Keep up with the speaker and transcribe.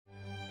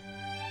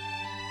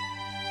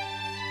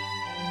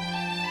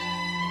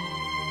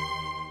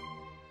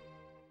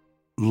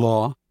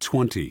Law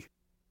 20.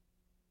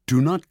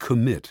 Do not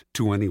commit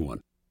to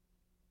anyone.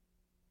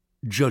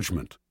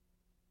 Judgment.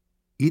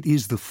 It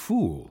is the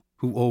fool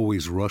who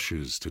always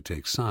rushes to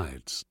take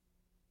sides.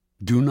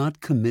 Do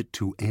not commit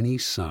to any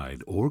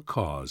side or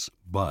cause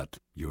but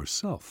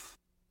yourself.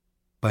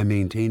 By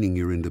maintaining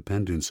your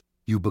independence,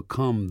 you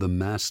become the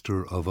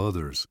master of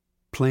others,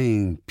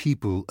 playing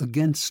people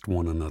against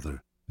one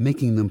another,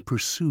 making them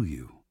pursue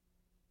you.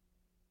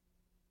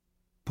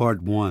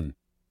 Part 1.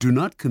 Do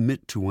not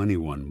commit to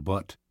anyone,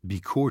 but be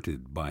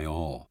courted by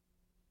all.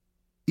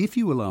 If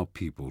you allow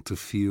people to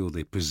feel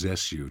they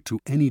possess you to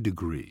any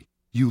degree,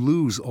 you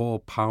lose all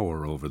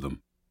power over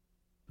them.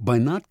 By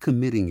not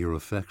committing your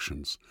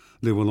affections,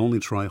 they will only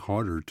try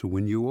harder to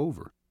win you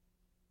over.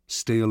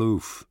 Stay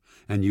aloof,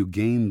 and you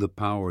gain the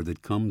power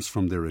that comes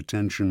from their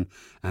attention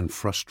and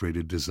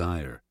frustrated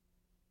desire.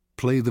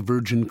 Play the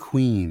virgin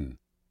queen,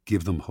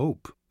 give them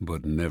hope,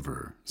 but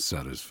never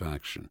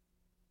satisfaction.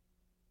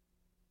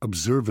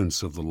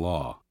 Observance of the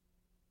law.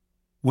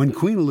 When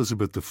Queen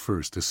Elizabeth I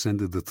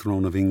ascended the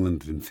throne of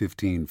England in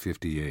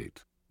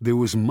 1558, there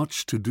was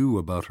much to do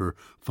about her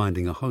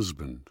finding a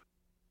husband.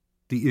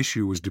 The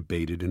issue was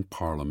debated in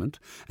Parliament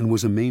and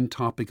was a main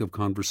topic of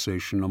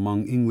conversation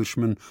among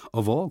Englishmen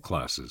of all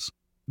classes.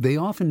 They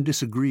often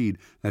disagreed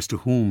as to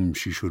whom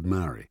she should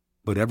marry,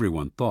 but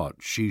everyone thought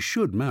she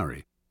should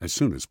marry as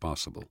soon as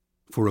possible,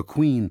 for a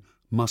queen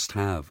must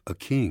have a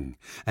king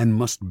and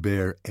must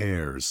bear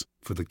heirs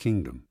for the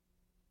kingdom.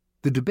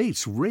 The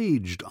debates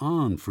raged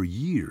on for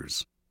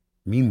years.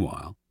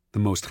 Meanwhile, the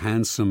most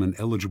handsome and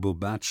eligible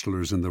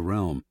bachelors in the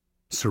realm,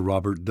 Sir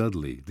Robert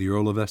Dudley, the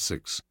Earl of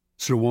Essex,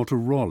 Sir Walter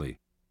Raleigh,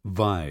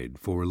 vied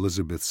for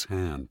Elizabeth's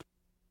hand.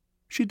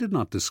 She did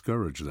not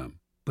discourage them,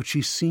 but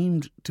she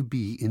seemed to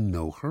be in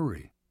no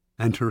hurry,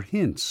 and her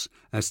hints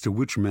as to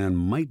which man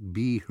might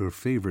be her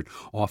favorite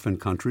often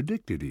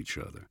contradicted each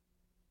other.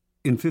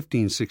 In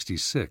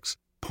 1566,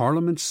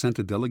 Parliament sent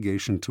a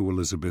delegation to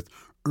Elizabeth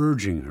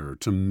urging her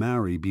to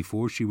marry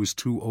before she was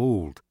too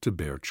old to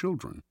bear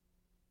children.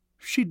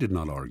 She did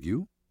not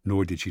argue,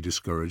 nor did she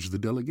discourage the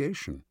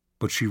delegation,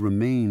 but she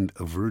remained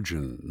a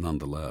virgin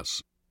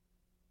nonetheless.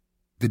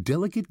 The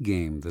delicate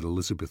game that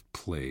Elizabeth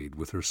played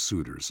with her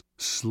suitors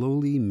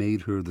slowly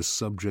made her the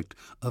subject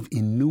of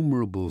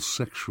innumerable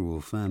sexual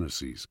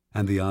fantasies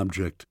and the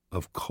object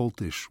of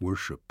cultish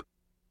worship.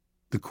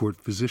 The court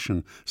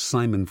physician,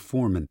 Simon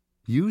Forman,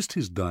 used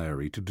his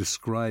diary to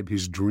describe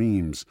his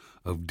dreams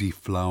of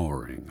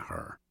deflowering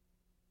her.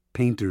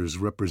 Painters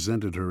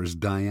represented her as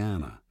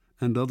Diana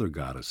and other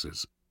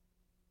goddesses.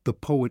 The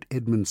poet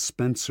Edmund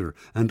Spenser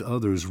and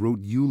others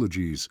wrote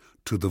eulogies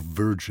to the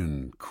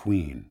Virgin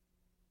Queen.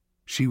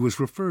 She was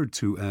referred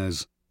to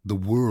as the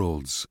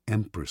world's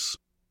empress,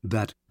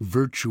 that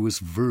virtuous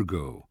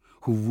Virgo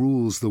who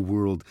rules the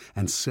world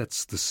and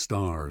sets the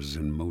stars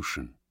in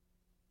motion.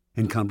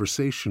 In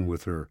conversation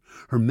with her,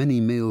 her many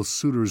male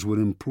suitors would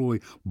employ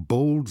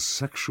bold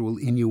sexual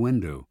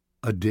innuendo,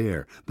 a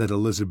dare that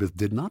Elizabeth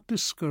did not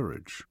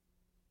discourage.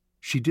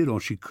 She did all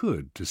she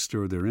could to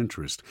stir their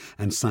interest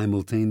and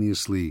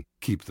simultaneously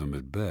keep them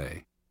at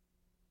bay.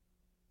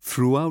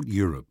 Throughout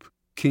Europe,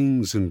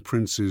 kings and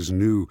princes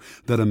knew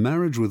that a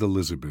marriage with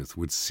Elizabeth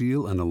would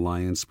seal an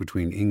alliance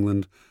between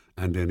England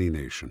and any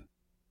nation.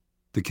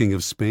 The King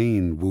of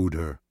Spain wooed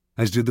her,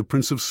 as did the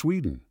Prince of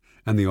Sweden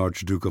and the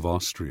Archduke of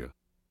Austria.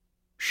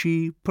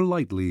 She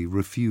politely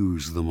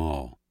refused them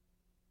all.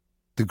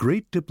 The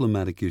great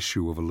diplomatic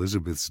issue of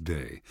Elizabeth's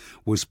day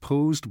was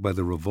posed by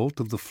the revolt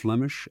of the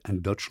Flemish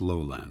and Dutch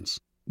lowlands,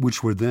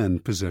 which were then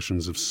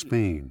possessions of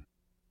Spain.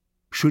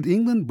 Should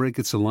England break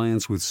its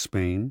alliance with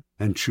Spain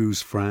and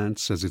choose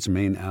France as its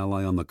main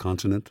ally on the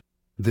continent,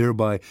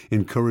 thereby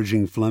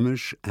encouraging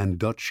Flemish and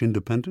Dutch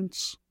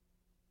independence?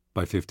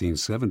 By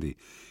 1570,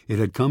 it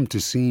had come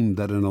to seem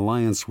that an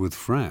alliance with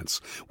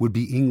France would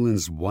be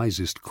England's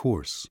wisest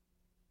course.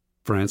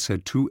 France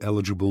had two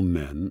eligible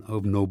men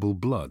of noble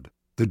blood,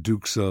 the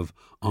Dukes of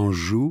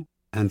Anjou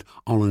and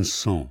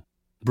Alençon,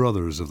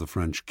 brothers of the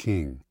French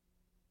king.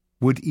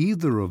 Would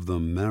either of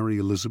them marry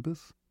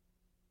Elizabeth?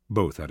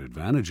 Both had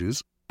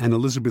advantages, and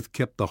Elizabeth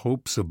kept the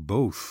hopes of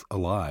both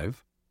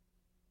alive.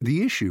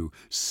 The issue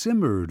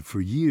simmered for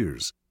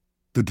years.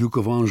 The Duke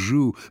of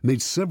Anjou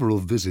made several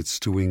visits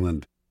to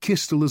England,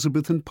 kissed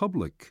Elizabeth in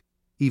public,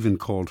 even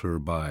called her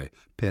by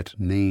pet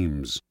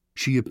names.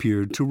 She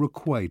appeared to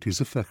requite his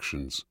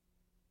affections.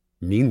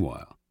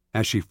 Meanwhile,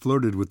 as she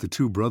flirted with the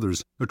two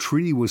brothers, a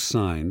treaty was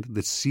signed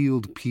that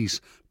sealed peace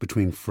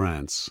between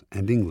France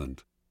and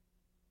England.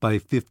 By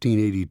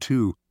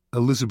 1582,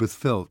 Elizabeth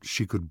felt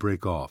she could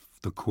break off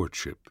the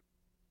courtship.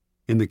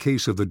 In the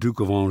case of the Duke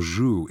of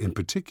Anjou in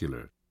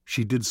particular,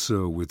 she did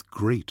so with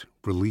great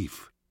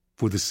relief.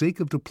 For the sake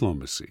of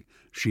diplomacy,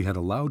 she had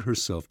allowed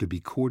herself to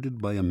be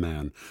courted by a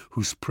man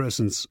whose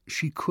presence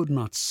she could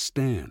not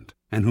stand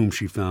and whom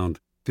she found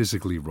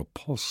physically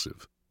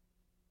repulsive.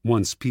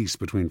 Once peace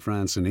between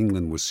France and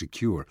England was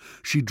secure,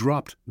 she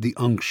dropped the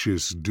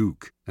unctuous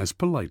Duke as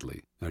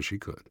politely as she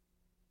could.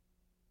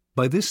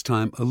 By this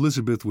time,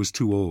 Elizabeth was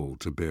too old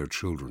to bear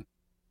children.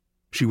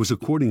 She was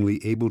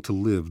accordingly able to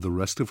live the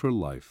rest of her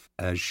life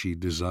as she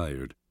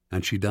desired,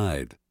 and she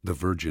died the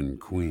Virgin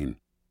Queen.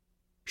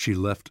 She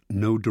left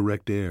no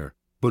direct heir,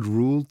 but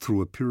ruled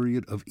through a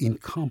period of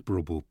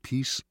incomparable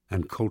peace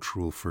and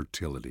cultural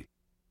fertility.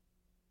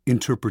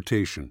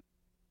 Interpretation.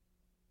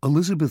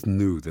 Elizabeth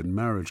knew that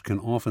marriage can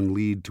often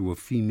lead to a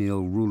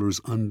female ruler's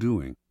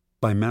undoing.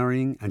 By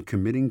marrying and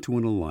committing to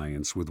an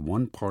alliance with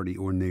one party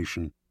or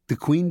nation, the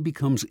queen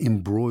becomes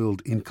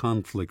embroiled in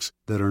conflicts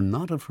that are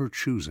not of her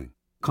choosing,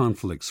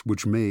 conflicts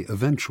which may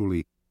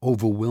eventually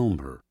overwhelm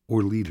her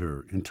or lead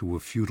her into a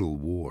futile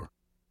war.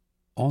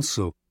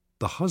 Also,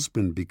 the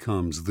husband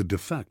becomes the de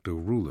facto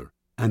ruler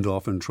and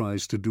often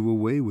tries to do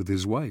away with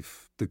his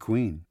wife, the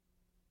queen.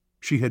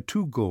 She had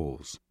two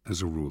goals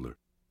as a ruler: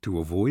 to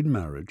avoid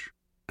marriage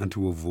and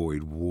to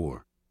avoid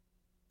war.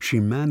 She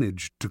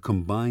managed to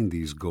combine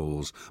these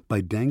goals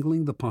by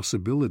dangling the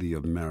possibility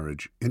of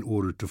marriage in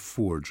order to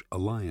forge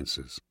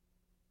alliances.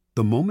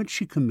 The moment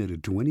she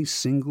committed to any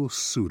single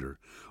suitor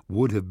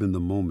would have been the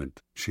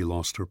moment she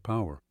lost her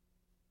power.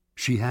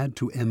 She had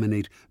to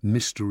emanate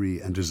mystery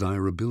and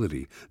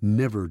desirability,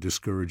 never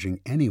discouraging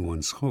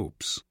anyone's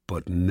hopes,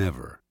 but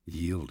never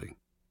yielding.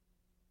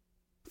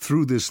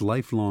 Through this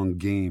lifelong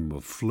game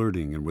of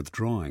flirting and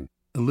withdrawing,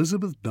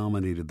 Elizabeth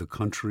dominated the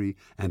country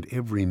and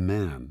every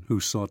man who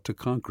sought to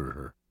conquer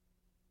her.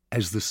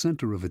 As the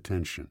center of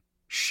attention,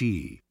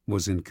 she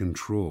was in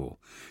control.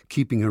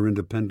 Keeping her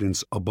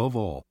independence above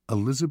all,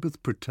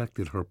 Elizabeth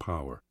protected her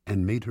power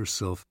and made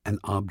herself an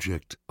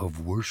object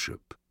of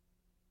worship.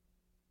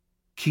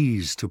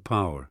 Keys to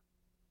power.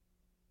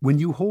 When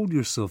you hold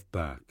yourself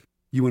back,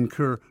 you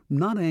incur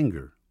not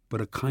anger,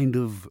 but a kind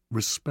of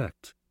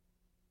respect.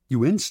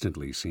 You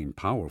instantly seem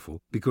powerful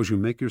because you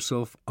make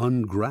yourself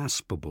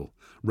ungraspable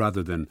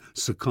rather than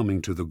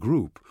succumbing to the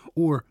group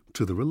or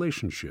to the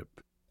relationship,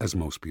 as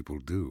most people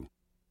do.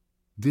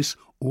 This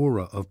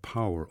aura of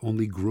power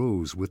only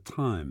grows with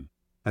time.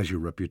 As your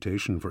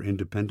reputation for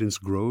independence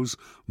grows,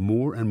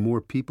 more and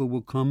more people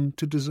will come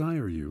to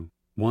desire you,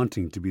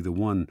 wanting to be the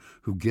one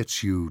who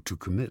gets you to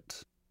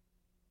commit.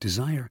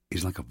 Desire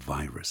is like a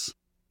virus.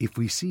 If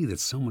we see that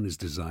someone is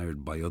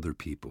desired by other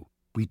people,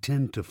 we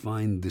tend to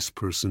find this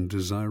person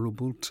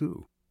desirable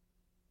too.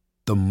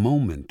 The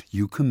moment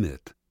you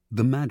commit,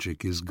 the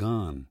magic is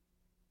gone.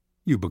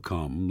 You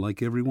become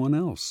like everyone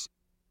else.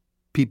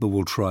 People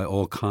will try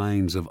all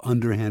kinds of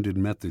underhanded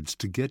methods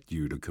to get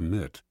you to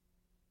commit.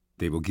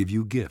 They will give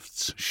you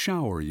gifts,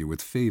 shower you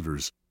with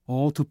favors,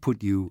 all to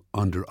put you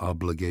under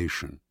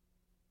obligation.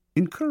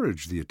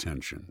 Encourage the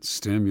attention,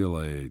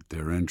 stimulate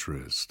their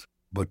interest,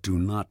 but do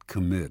not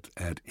commit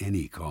at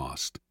any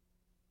cost.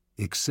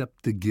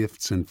 Accept the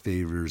gifts and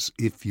favors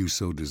if you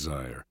so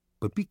desire,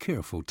 but be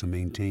careful to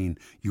maintain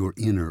your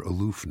inner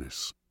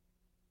aloofness.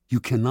 You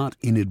cannot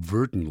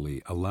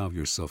inadvertently allow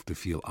yourself to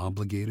feel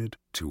obligated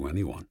to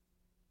anyone.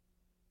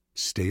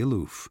 Stay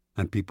aloof,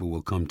 and people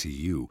will come to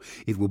you.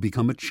 It will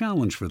become a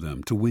challenge for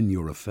them to win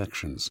your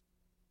affections.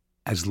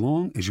 As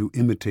long as you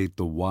imitate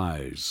the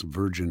wise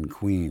Virgin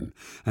Queen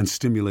and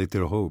stimulate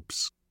their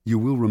hopes, you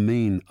will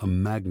remain a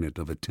magnet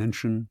of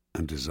attention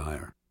and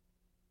desire.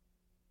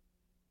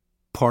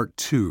 Part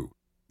 2.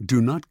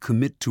 Do not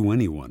commit to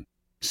anyone.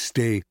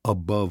 Stay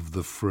above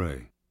the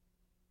fray.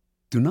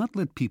 Do not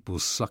let people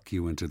suck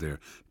you into their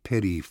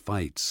petty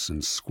fights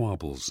and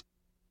squabbles.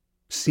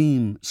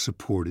 Seem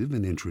supportive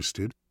and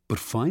interested, but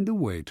find a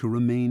way to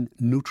remain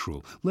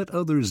neutral. Let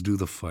others do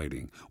the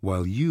fighting,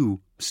 while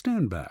you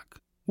stand back,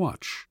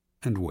 watch,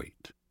 and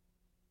wait.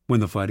 When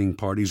the fighting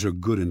parties are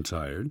good and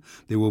tired,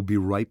 they will be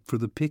ripe for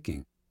the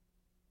picking.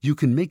 You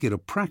can make it a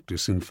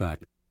practice, in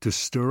fact, to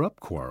stir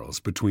up quarrels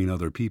between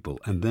other people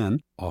and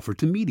then offer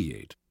to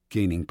mediate,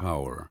 gaining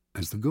power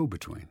as the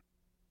go-between.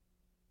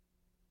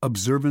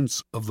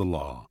 Observance of the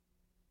law.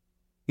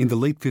 In the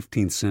late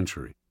 15th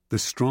century, the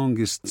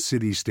strongest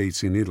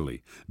city-states in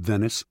Italy,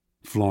 Venice,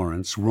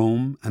 Florence,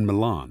 Rome, and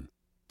Milan,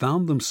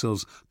 found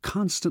themselves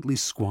constantly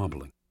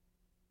squabbling.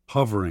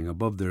 Hovering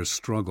above their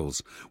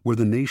struggles were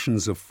the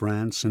nations of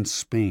France and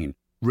Spain,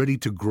 ready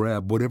to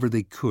grab whatever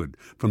they could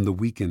from the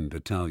weakened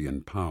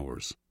Italian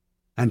powers.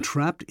 And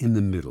trapped in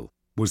the middle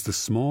was the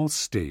small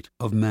state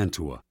of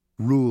Mantua,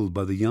 ruled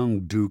by the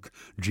young Duke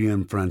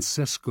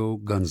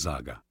Gianfrancesco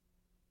Gonzaga.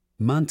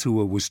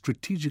 Mantua was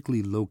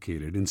strategically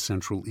located in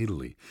central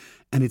Italy,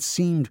 and it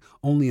seemed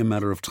only a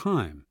matter of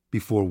time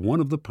before one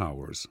of the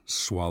powers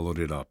swallowed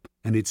it up,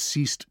 and it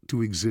ceased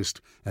to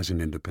exist as an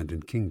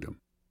independent kingdom.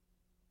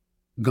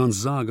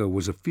 Gonzaga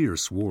was a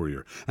fierce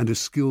warrior and a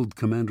skilled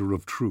commander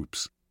of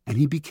troops, and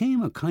he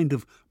became a kind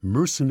of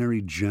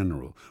mercenary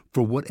general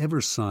for whatever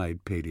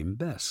side paid him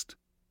best.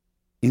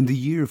 In the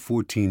year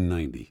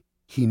 1490,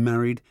 he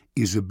married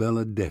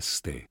Isabella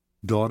d'Este,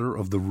 daughter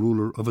of the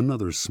ruler of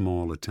another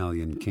small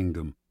Italian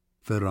kingdom,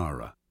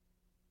 Ferrara.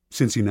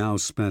 Since he now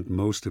spent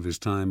most of his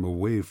time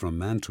away from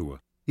Mantua,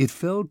 it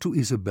fell to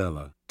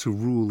Isabella to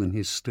rule in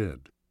his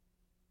stead.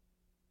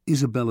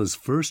 Isabella's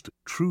first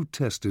true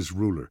test as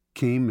ruler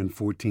came in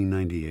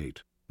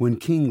 1498, when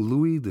King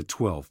Louis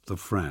XII of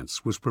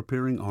France was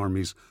preparing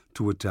armies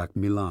to attack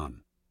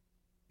Milan.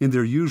 In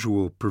their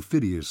usual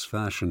perfidious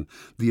fashion,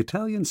 the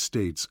Italian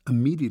states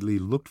immediately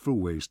looked for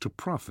ways to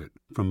profit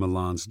from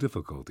Milan's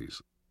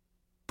difficulties.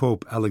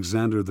 Pope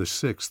Alexander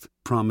VI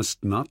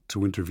promised not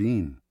to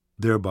intervene,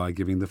 thereby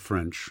giving the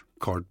French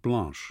carte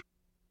blanche.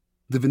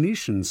 The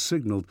Venetians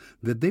signaled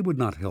that they would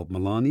not help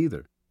Milan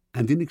either,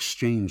 and in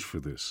exchange for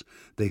this,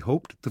 they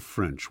hoped the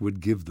French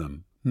would give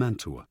them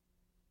Mantua.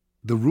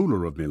 The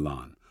ruler of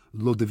Milan,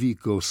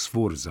 Lodovico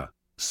Sforza,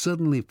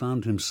 suddenly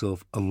found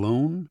himself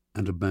alone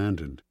and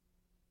abandoned.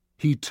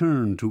 He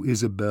turned to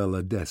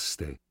Isabella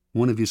d'Este,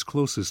 one of his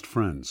closest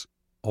friends,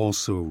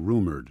 also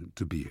rumored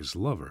to be his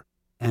lover,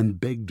 and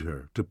begged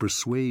her to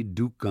persuade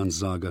Duke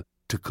Gonzaga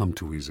to come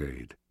to his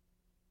aid.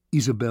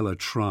 Isabella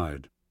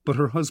tried, but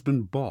her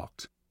husband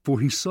balked, for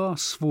he saw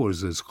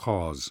Sforza's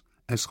cause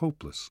as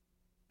hopeless.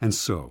 And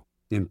so,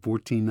 in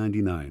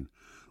 1499,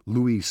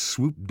 Louis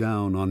swooped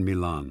down on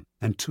Milan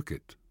and took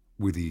it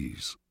with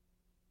ease.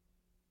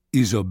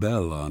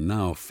 Isabella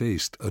now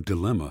faced a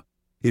dilemma.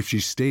 If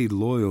she stayed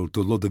loyal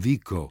to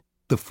Lodovico,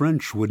 the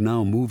French would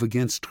now move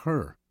against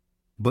her.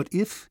 But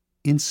if,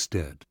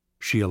 instead,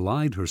 she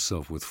allied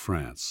herself with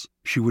France,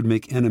 she would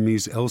make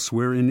enemies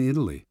elsewhere in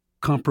Italy,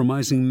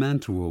 compromising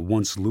Mantua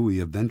once Louis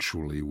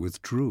eventually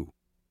withdrew.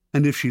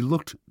 And if she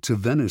looked to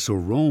Venice or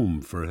Rome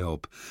for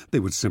help, they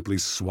would simply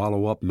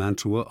swallow up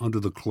Mantua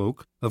under the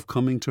cloak of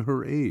coming to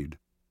her aid.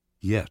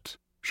 Yet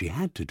she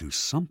had to do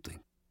something.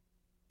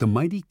 The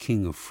mighty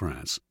king of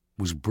France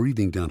was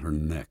breathing down her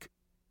neck.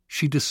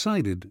 She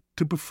decided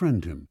to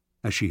befriend him,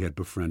 as she had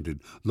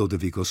befriended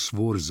Lodovico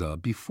Sforza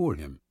before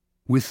him,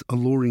 with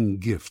alluring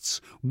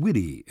gifts,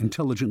 witty,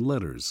 intelligent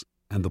letters,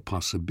 and the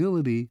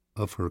possibility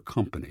of her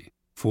company.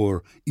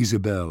 For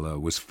Isabella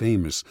was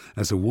famous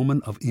as a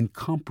woman of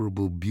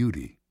incomparable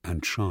beauty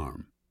and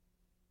charm.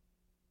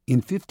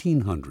 In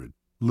 1500,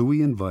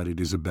 Louis invited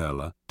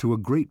Isabella to a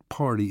great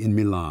party in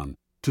Milan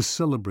to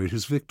celebrate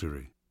his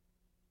victory.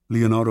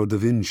 Leonardo da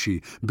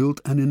Vinci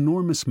built an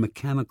enormous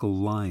mechanical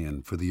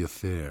lion for the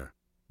affair.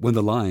 When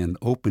the lion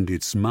opened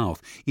its mouth,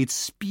 it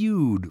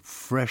spewed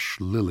fresh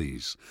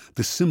lilies,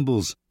 the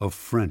symbols of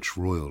French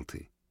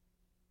royalty.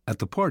 At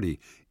the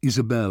party,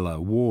 Isabella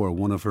wore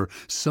one of her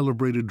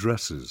celebrated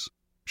dresses.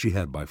 She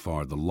had by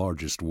far the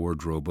largest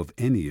wardrobe of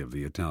any of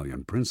the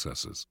Italian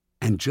princesses.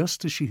 And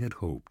just as she had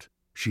hoped,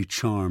 she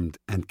charmed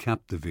and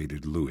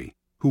captivated Louis,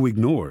 who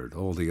ignored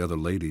all the other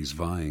ladies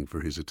vying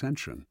for his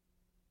attention.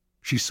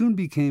 She soon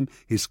became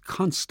his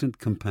constant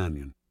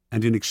companion,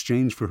 and in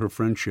exchange for her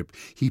friendship,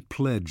 he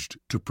pledged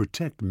to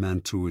protect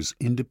Mantua's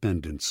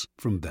independence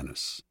from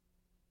Venice.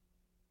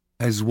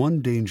 As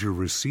one danger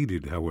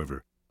receded,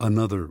 however,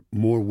 another,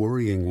 more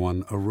worrying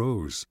one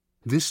arose,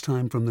 this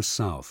time from the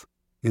south,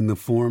 in the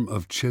form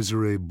of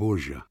Cesare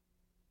Borgia.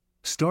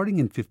 Starting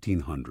in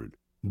 1500,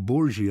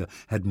 Borgia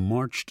had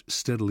marched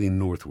steadily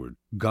northward,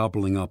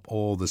 gobbling up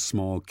all the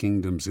small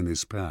kingdoms in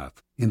his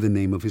path, in the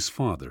name of his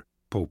father,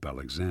 Pope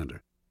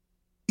Alexander.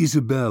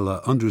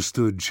 Isabella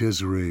understood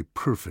Cesare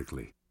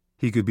perfectly.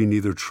 He could be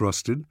neither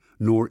trusted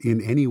nor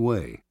in any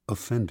way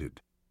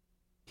offended.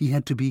 He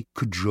had to be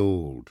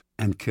cajoled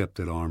and kept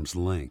at arm's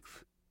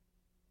length.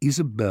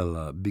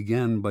 Isabella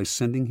began by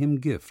sending him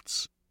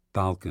gifts,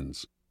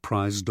 falcons,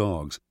 prize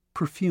dogs,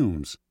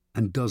 perfumes,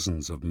 and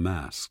dozens of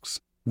masks,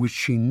 which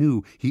she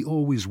knew he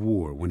always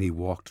wore when he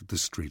walked the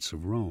streets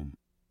of Rome.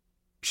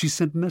 She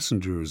sent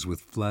messengers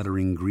with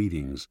flattering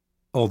greetings,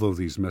 although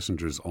these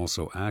messengers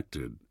also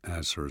acted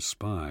as her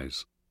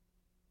spies.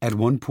 At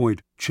one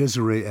point,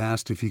 Cesare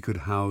asked if he could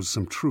house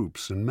some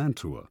troops in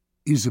Mantua.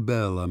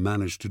 Isabella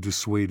managed to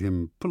dissuade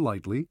him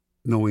politely,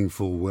 knowing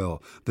full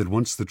well that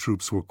once the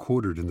troops were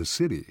quartered in the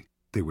city,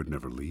 they would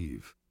never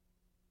leave.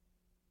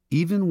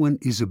 Even when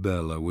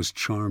Isabella was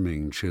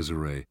charming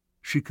Cesare,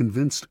 she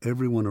convinced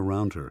everyone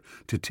around her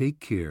to take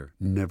care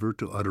never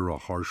to utter a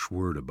harsh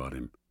word about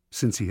him,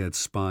 since he had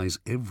spies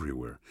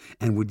everywhere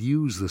and would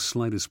use the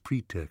slightest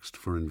pretext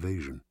for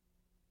invasion.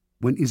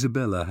 When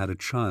Isabella had a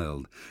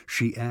child,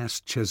 she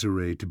asked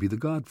Cesare to be the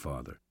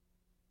godfather.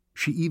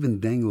 She even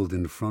dangled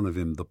in front of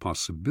him the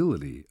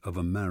possibility of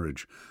a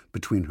marriage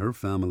between her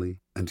family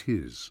and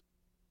his.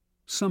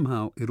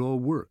 Somehow it all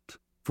worked,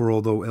 for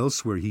although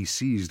elsewhere he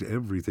seized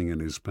everything in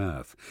his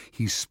path,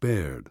 he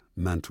spared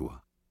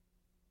Mantua.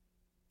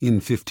 In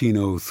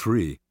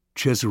 1503,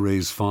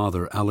 Cesare's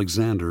father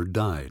Alexander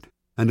died,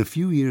 and a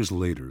few years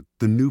later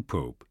the new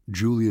pope,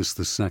 Julius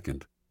II,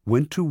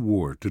 went to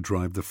war to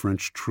drive the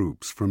French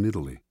troops from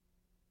Italy.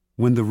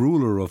 When the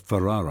ruler of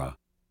Ferrara,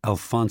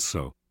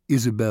 Alfonso,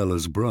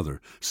 Isabella's brother,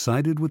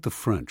 sided with the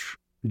French,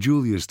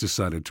 Julius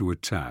decided to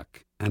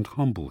attack and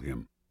humble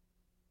him.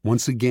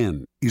 Once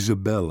again,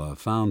 Isabella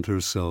found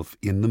herself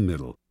in the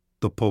middle,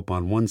 the Pope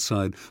on one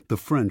side, the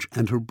French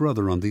and her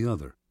brother on the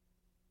other.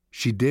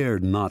 She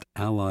dared not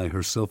ally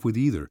herself with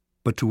either,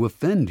 but to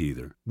offend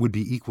either would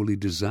be equally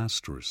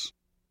disastrous.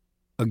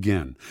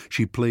 Again,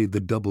 she played the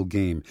double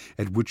game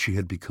at which she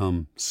had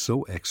become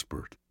so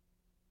expert.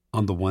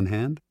 On the one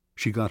hand,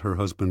 she got her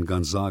husband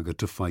Gonzaga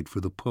to fight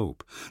for the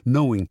Pope,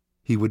 knowing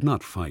he would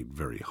not fight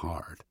very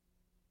hard.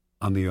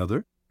 On the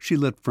other, she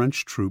let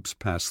French troops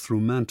pass through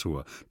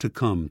Mantua to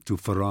come to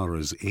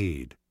Ferrara's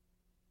aid.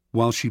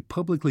 While she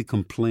publicly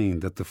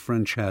complained that the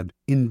French had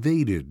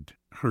invaded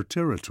her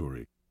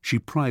territory, she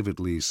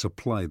privately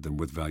supplied them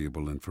with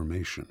valuable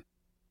information.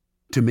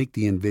 To make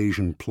the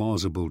invasion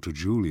plausible to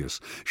Julius,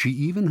 she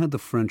even had the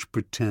French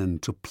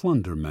pretend to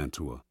plunder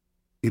Mantua.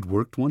 It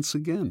worked once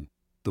again.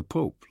 The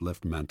Pope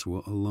left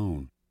Mantua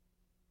alone.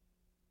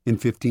 In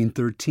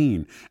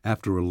 1513,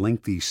 after a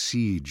lengthy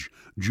siege,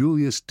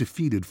 Julius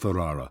defeated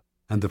Ferrara,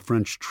 and the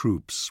French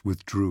troops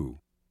withdrew.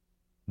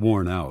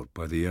 Worn out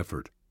by the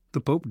effort,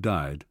 the Pope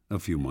died a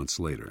few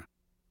months later.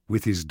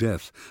 With his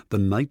death, the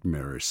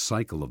nightmarish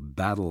cycle of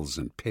battles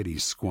and petty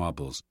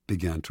squabbles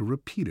began to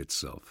repeat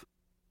itself.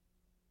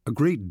 A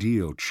great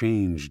deal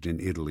changed in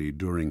Italy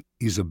during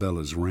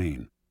Isabella's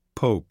reign.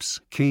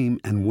 Popes came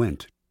and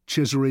went.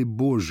 Cesare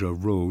Borgia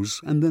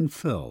rose and then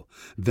fell.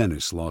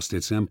 Venice lost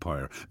its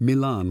empire.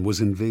 Milan was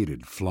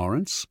invaded.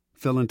 Florence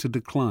fell into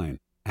decline.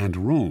 And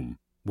Rome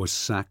was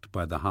sacked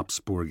by the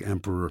Habsburg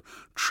Emperor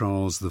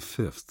Charles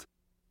V.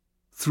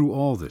 Through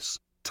all this,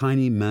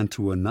 tiny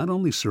Mantua not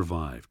only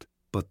survived,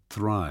 but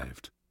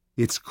thrived.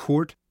 Its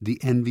court the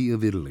envy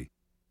of Italy.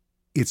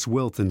 Its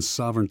wealth and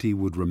sovereignty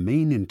would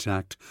remain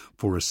intact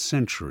for a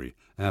century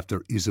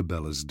after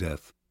Isabella's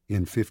death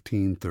in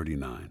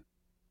 1539.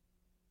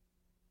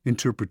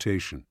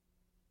 Interpretation.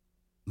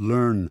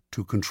 Learn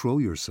to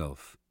control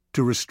yourself,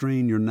 to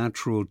restrain your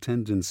natural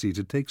tendency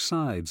to take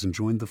sides and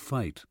join the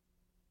fight.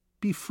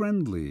 Be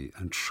friendly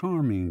and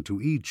charming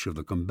to each of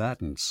the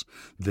combatants,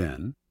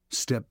 then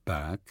step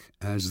back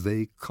as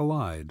they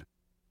collide.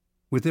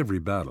 With every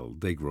battle,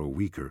 they grow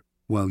weaker,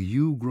 while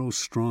you grow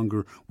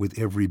stronger with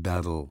every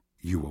battle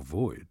you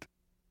avoid.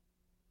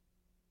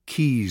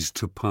 Keys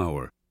to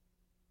power.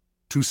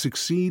 To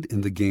succeed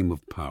in the game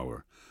of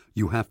power,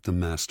 you have to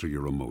master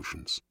your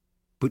emotions.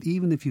 But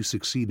even if you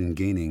succeed in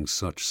gaining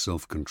such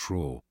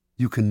self-control,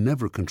 you can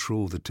never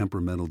control the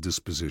temperamental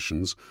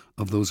dispositions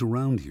of those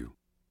around you.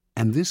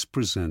 And this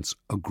presents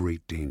a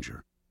great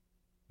danger.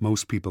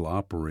 Most people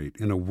operate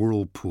in a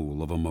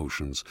whirlpool of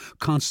emotions,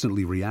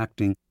 constantly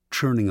reacting,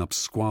 churning up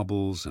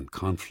squabbles and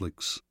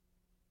conflicts.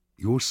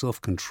 Your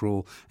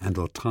self-control and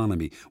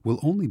autonomy will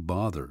only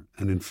bother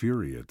and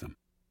infuriate them.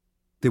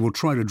 They will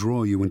try to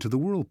draw you into the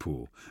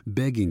whirlpool,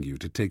 begging you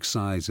to take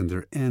sides in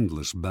their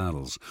endless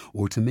battles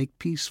or to make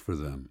peace for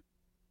them.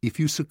 If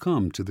you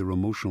succumb to their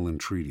emotional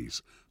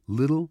entreaties,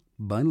 little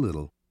by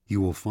little, you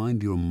will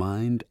find your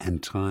mind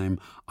and time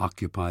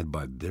occupied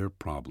by their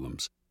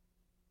problems.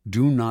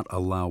 Do not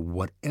allow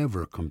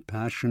whatever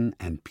compassion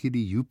and pity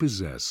you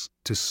possess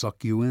to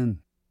suck you in.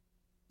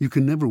 You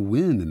can never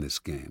win in this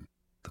game.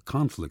 The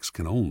conflicts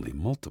can only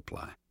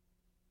multiply.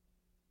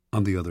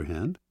 On the other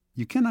hand,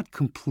 you cannot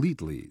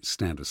completely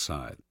stand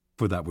aside,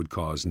 for that would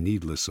cause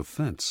needless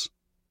offense.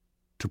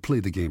 To play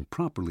the game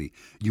properly,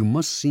 you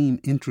must seem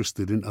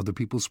interested in other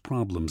people's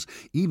problems,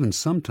 even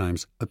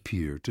sometimes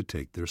appear to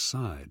take their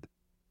side.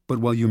 But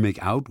while you make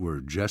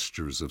outward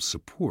gestures of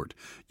support,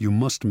 you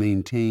must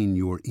maintain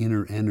your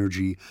inner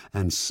energy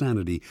and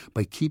sanity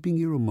by keeping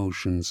your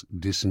emotions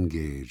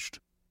disengaged.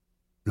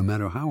 No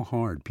matter how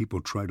hard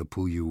people try to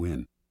pull you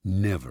in,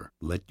 never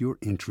let your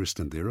interest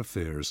in their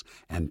affairs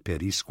and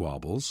petty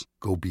squabbles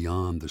go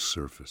beyond the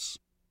surface.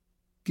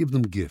 Give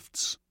them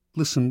gifts.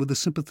 Listen with a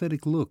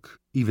sympathetic look.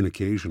 Even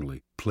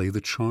occasionally, play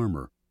the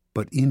charmer.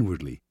 But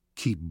inwardly,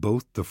 keep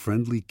both the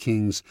friendly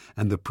kings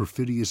and the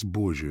perfidious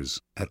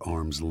Borgias at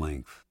arm's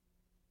length.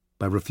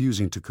 By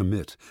refusing to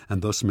commit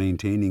and thus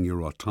maintaining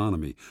your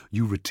autonomy,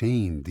 you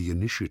retain the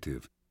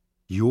initiative.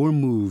 Your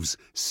moves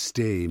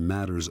stay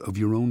matters of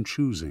your own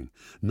choosing,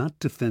 not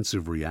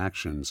defensive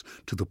reactions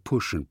to the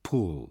push and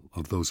pull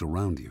of those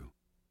around you.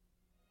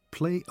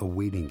 Play a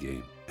waiting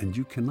game, and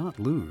you cannot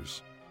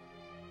lose.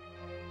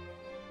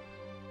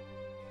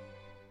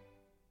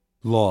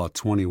 Law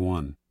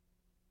 21.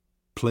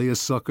 Play a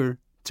sucker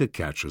to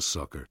catch a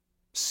sucker.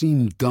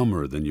 Seem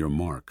dumber than your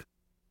mark.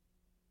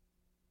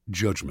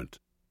 Judgment.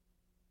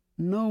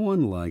 No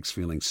one likes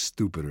feeling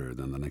stupider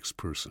than the next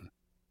person.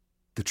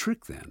 The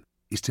trick, then,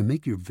 is to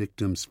make your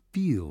victims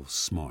feel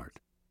smart,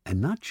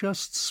 and not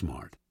just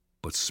smart,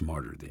 but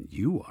smarter than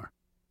you are.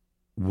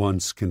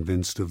 Once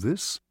convinced of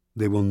this,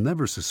 they will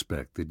never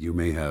suspect that you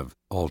may have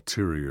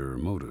ulterior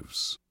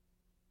motives.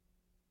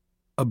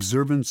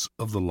 Observance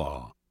of the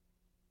law.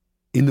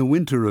 In the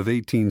winter of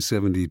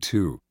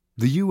 1872,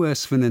 the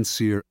U.S.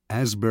 financier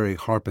Asbury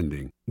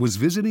Harpending was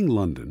visiting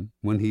London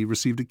when he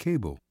received a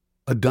cable.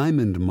 A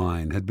diamond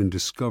mine had been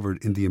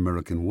discovered in the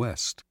American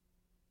West.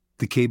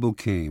 The cable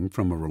came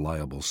from a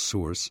reliable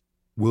source,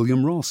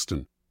 William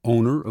Ralston,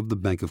 owner of the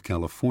Bank of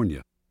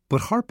California,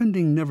 but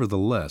Harpending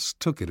nevertheless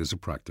took it as a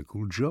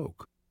practical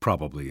joke,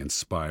 probably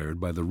inspired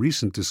by the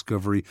recent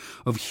discovery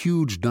of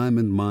huge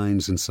diamond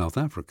mines in South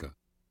Africa.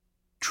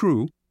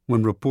 True,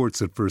 when reports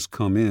had first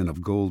come in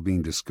of gold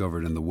being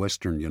discovered in the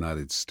western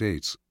United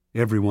States,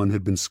 everyone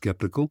had been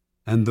skeptical,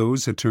 and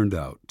those had turned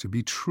out to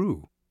be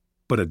true.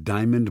 But a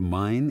diamond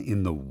mine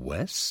in the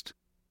West?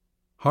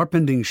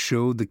 Harpending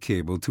showed the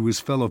cable to his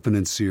fellow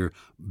financier,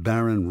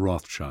 Baron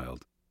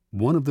Rothschild.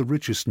 one of the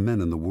richest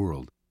men in the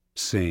world,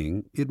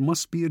 saying it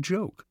must be a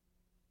joke.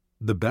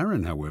 The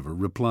Baron, however,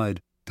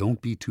 replied,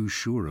 "Don't be too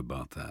sure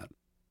about that.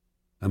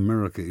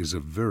 America is a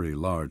very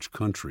large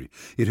country.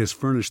 It has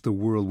furnished the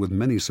world with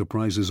many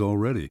surprises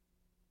already.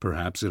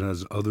 Perhaps it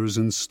has others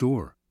in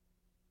store."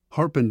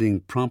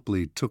 Harpending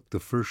promptly took the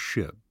first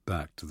ship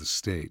back to the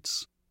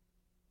States.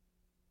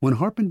 When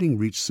Harpending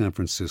reached San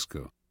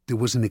Francisco, there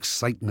was an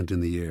excitement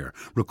in the air,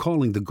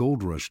 recalling the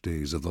gold rush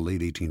days of the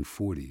late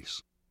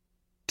 1840s.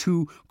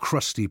 Two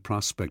crusty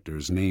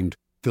prospectors named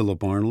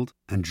Philip Arnold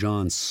and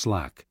John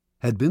Slack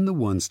had been the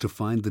ones to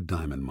find the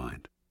diamond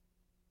mine.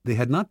 They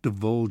had not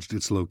divulged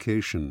its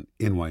location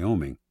in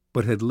Wyoming,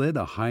 but had led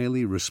a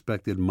highly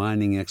respected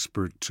mining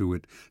expert to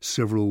it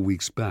several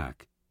weeks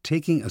back,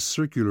 taking a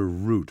circular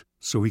route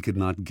so he could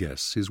not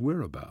guess his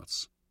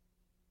whereabouts.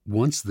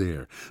 Once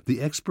there, the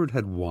expert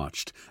had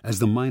watched as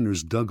the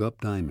miners dug up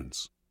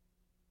diamonds.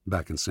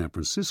 Back in San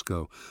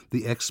Francisco,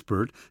 the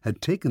expert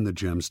had taken the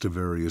gems to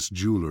various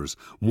jewelers,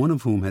 one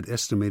of whom had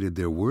estimated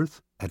their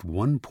worth at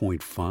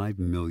 $1.5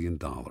 million.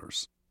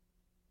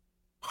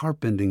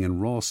 Harpending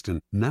and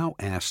Ralston now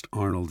asked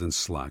Arnold and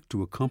Slack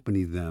to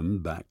accompany them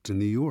back to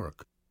New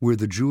York, where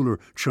the jeweler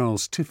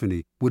Charles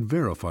Tiffany would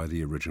verify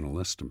the original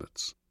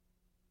estimates.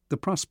 The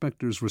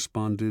prospectors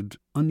responded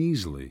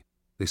uneasily.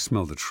 They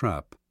smelled a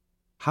trap.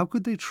 How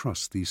could they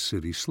trust these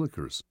city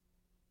slickers?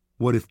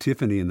 What if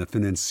Tiffany and the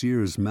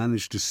financiers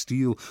managed to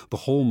steal the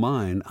whole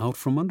mine out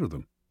from under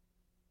them?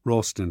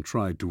 Ralston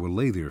tried to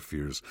allay their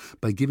fears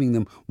by giving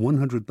them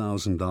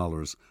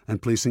 $100,000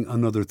 and placing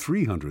another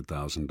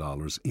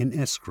 $300,000 in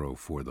escrow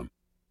for them.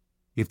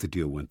 If the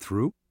deal went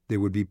through, they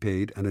would be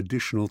paid an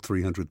additional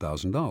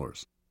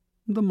 $300,000.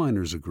 The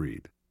miners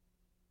agreed.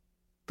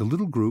 The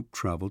little group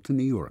traveled to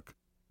New York,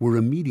 where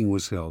a meeting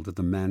was held at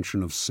the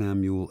mansion of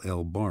Samuel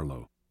L.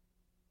 Barlow.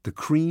 The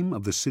cream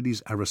of the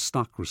city's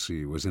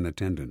aristocracy was in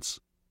attendance.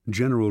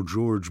 General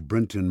George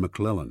Brenton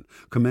McClellan,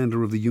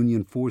 commander of the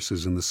Union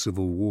forces in the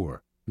Civil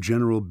War,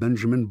 General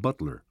Benjamin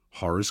Butler,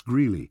 Horace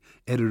Greeley,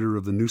 editor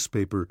of the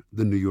newspaper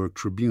The New York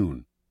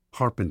Tribune,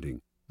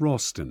 Harpending,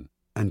 Ralston,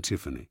 and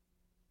Tiffany.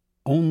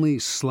 Only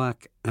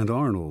Slack and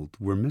Arnold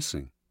were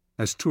missing.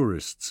 As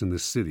tourists in the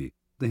city,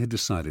 they had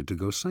decided to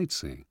go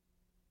sightseeing.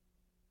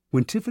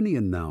 When Tiffany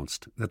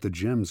announced that the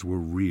gems were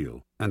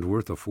real and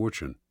worth a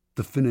fortune,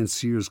 the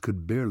financiers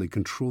could barely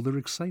control their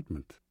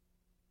excitement.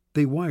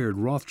 They wired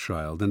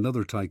Rothschild and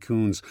other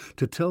tycoons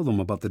to tell them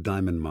about the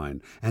diamond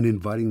mine and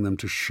inviting them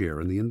to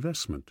share in the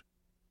investment.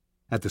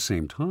 At the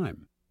same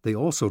time, they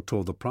also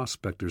told the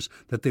prospectors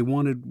that they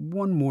wanted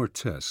one more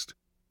test.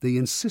 They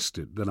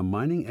insisted that a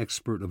mining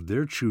expert of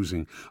their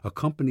choosing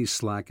accompany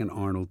Slack and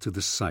Arnold to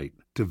the site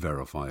to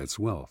verify its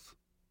wealth.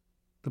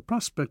 The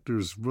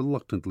prospectors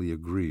reluctantly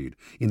agreed.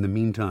 In the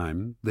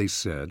meantime, they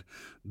said,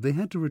 they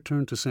had to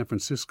return to San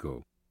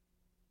Francisco.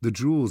 The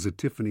jewels that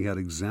Tiffany had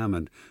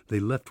examined they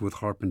left with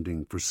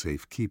Harpending for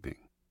safekeeping.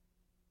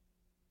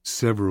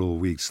 Several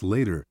weeks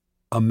later,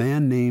 a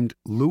man named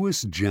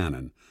Louis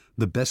Janin,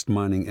 the best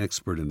mining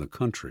expert in the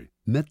country,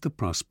 met the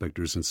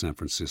prospectors in San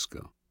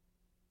Francisco.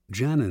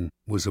 Janin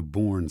was a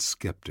born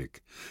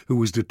skeptic who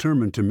was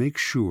determined to make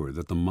sure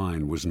that the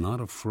mine was not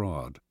a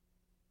fraud.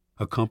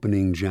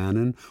 Accompanying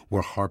Janin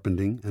were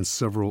Harpending and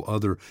several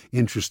other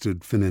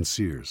interested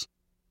financiers.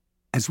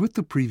 As with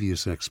the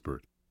previous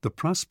expert, the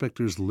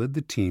prospectors led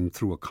the team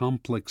through a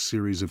complex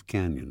series of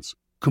canyons,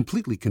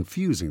 completely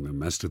confusing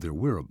them as to their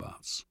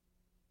whereabouts.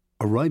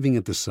 Arriving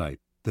at the site,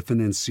 the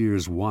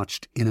financiers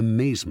watched in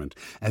amazement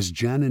as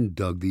Janin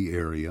dug the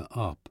area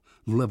up,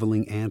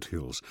 leveling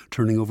anthills,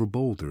 turning over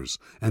boulders,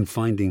 and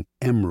finding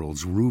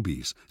emeralds,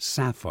 rubies,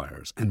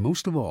 sapphires, and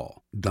most of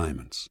all,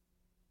 diamonds.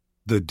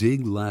 The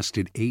dig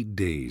lasted 8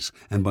 days,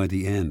 and by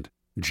the end,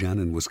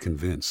 Janin was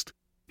convinced.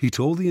 He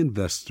told the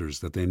investors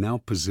that they now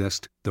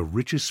possessed the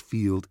richest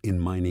field in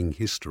mining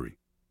history.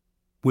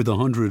 With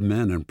 100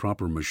 men and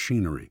proper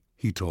machinery,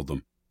 he told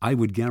them, I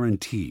would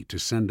guarantee to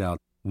send out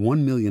 $1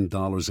 million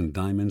in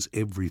diamonds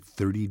every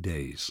 30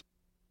 days.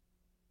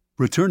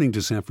 Returning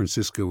to San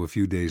Francisco a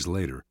few days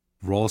later,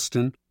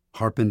 Ralston,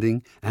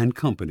 Harpending, and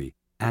Company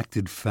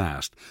acted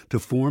fast to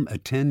form a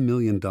 $10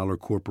 million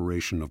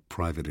corporation of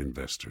private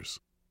investors.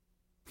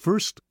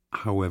 First,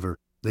 however,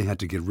 they had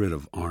to get rid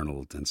of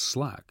Arnold and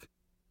Slack.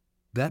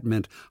 That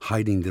meant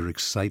hiding their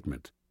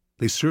excitement.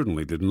 They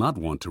certainly did not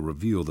want to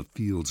reveal the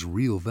field's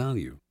real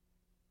value.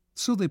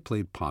 So they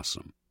played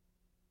possum.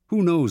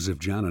 Who knows if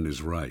Janin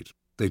is right,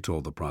 they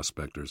told the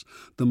prospectors.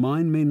 The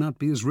mine may not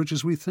be as rich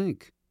as we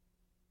think.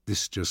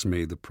 This just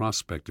made the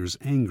prospectors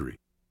angry.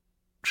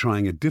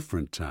 Trying a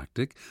different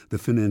tactic, the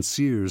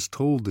financiers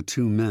told the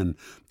two men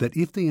that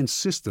if they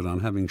insisted on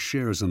having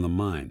shares in the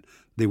mine,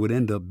 they would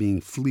end up being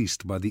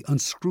fleeced by the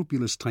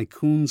unscrupulous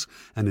tycoons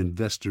and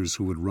investors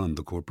who would run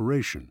the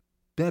corporation.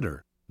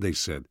 Better, they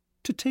said,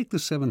 to take the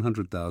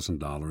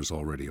 $700,000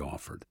 already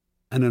offered,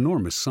 an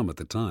enormous sum at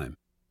the time,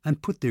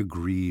 and put their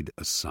greed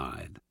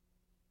aside.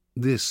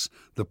 This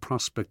the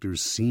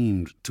prospectors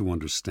seemed to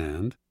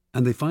understand,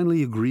 and they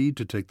finally agreed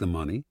to take the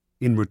money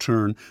in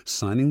return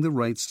signing the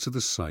rights to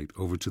the site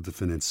over to the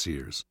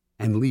financiers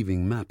and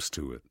leaving maps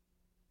to it.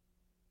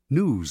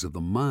 News of the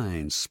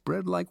mine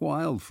spread like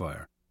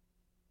wildfire.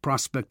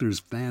 Prospectors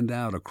fanned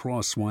out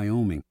across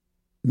Wyoming.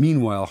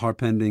 Meanwhile,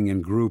 Harpending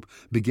and Group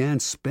began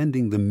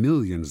spending the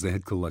millions they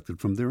had collected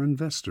from their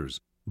investors,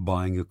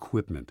 buying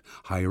equipment,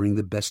 hiring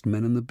the best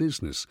men in the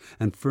business,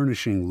 and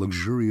furnishing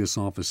luxurious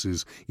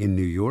offices in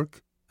New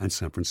York and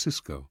San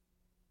Francisco.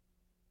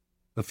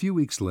 A few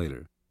weeks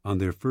later, on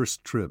their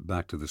first trip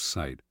back to the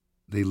site,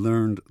 they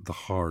learned the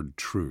hard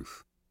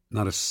truth.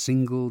 Not a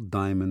single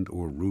diamond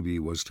or ruby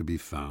was to be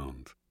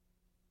found.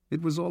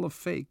 It was all a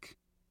fake.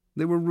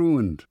 They were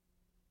ruined.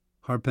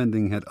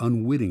 Harpending had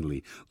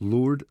unwittingly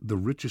lured the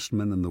richest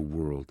men in the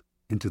world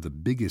into the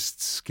biggest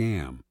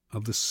scam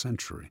of the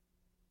century.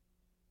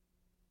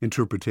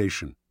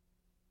 Interpretation.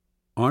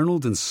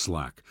 Arnold and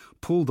Slack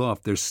pulled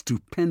off their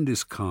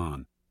stupendous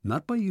con,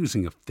 not by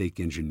using a fake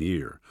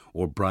engineer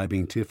or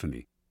bribing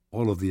Tiffany.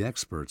 All of the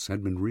experts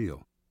had been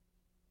real.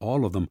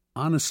 All of them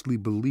honestly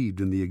believed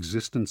in the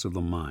existence of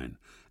the mine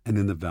and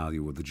in the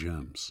value of the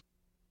gems.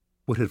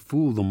 What had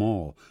fooled them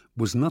all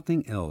was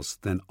nothing else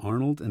than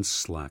Arnold and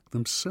Slack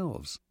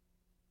themselves.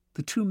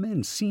 The two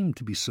men seemed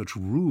to be such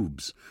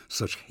rubes,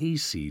 such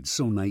hayseeds,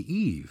 so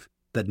naive,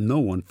 that no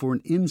one for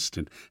an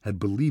instant had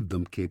believed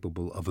them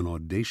capable of an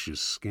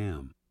audacious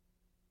scam.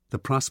 The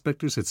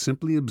prospectors had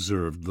simply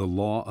observed the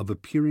law of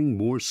appearing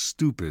more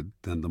stupid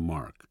than the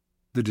mark,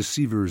 the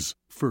deceiver's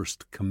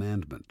first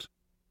commandment.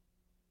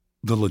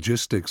 The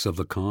logistics of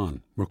the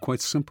con were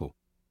quite simple.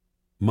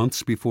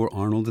 Months before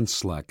Arnold and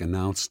Slack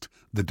announced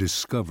the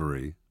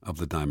discovery of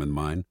the diamond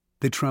mine,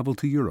 they traveled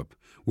to Europe,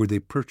 where they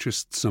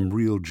purchased some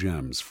real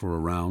gems for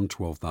around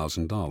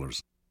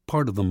 $12,000,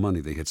 part of the money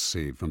they had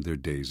saved from their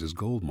days as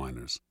gold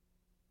miners.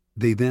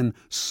 They then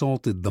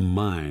salted the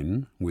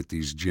mine with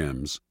these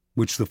gems,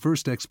 which the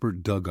first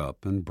expert dug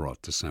up and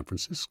brought to San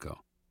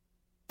Francisco.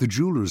 The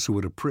jewelers who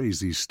had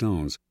appraised these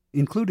stones,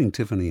 including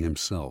Tiffany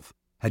himself,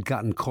 had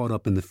gotten caught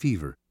up in the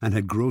fever and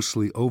had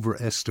grossly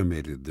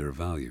overestimated their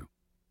value.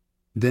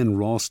 Then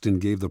Ralston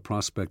gave the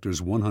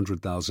prospectors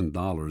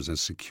 $100,000 as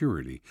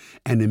security,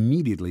 and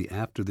immediately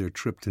after their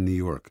trip to New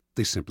York,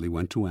 they simply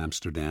went to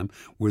Amsterdam,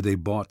 where they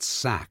bought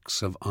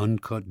sacks of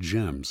uncut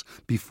gems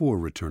before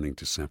returning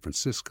to San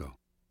Francisco.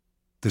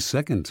 The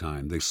second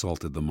time they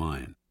salted the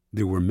mine,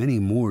 there were many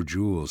more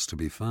jewels to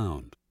be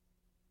found.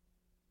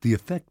 The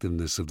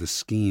effectiveness of the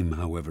scheme,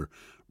 however,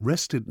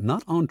 rested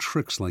not on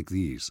tricks like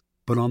these,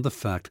 but on the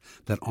fact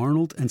that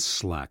Arnold and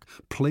Slack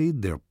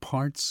played their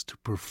parts to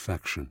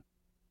perfection.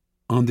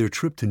 On their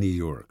trip to New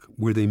York,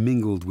 where they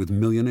mingled with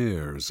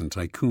millionaires and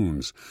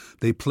tycoons,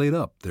 they played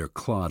up their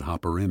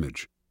clodhopper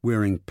image,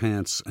 wearing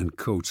pants and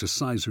coats a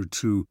size or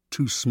two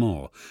too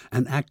small,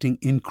 and acting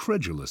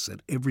incredulous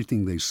at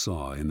everything they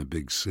saw in the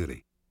big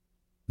city.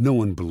 No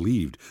one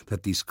believed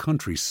that these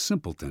country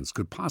simpletons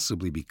could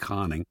possibly be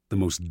conning the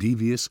most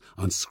devious,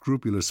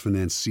 unscrupulous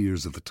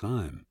financiers of the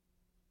time.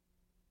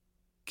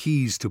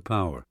 Keys to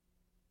power.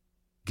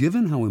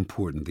 Given how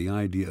important the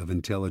idea of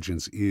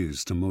intelligence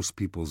is to most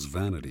people's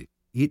vanity,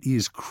 it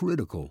is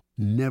critical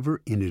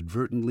never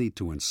inadvertently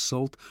to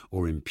insult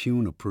or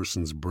impugn a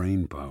person's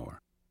brain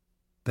power.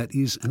 That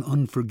is an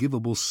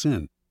unforgivable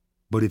sin,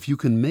 but if you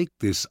can make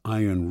this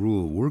iron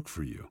rule work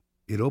for you,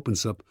 it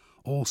opens up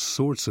all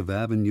sorts of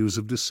avenues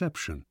of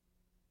deception.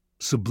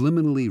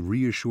 Subliminally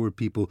reassure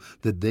people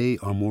that they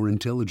are more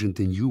intelligent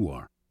than you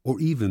are, or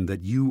even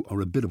that you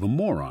are a bit of a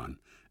moron,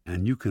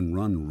 and you can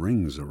run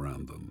rings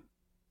around them.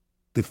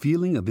 The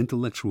feeling of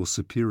intellectual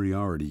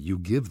superiority you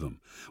give them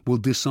will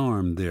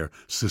disarm their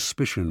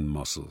suspicion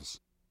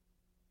muscles.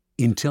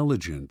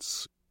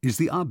 Intelligence is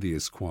the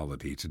obvious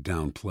quality to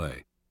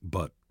downplay,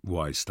 but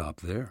why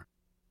stop there?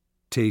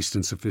 Taste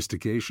and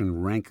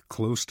sophistication rank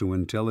close to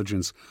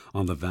intelligence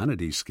on the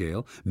vanity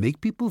scale,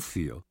 make people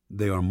feel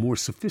they are more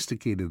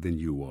sophisticated than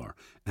you are,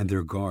 and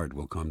their guard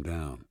will come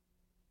down.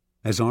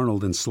 As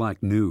Arnold and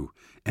Slack knew,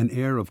 an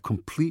air of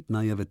complete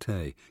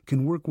naivete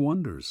can work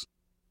wonders.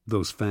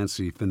 Those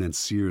fancy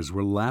financiers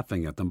were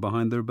laughing at them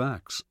behind their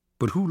backs.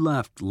 But who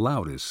laughed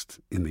loudest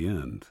in the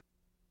end?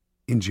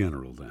 In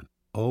general, then,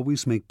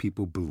 always make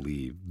people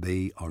believe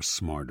they are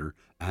smarter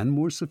and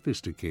more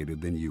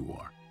sophisticated than you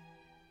are.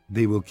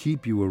 They will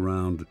keep you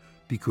around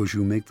because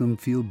you make them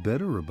feel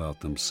better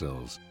about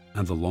themselves,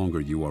 and the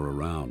longer you are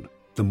around,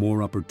 the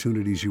more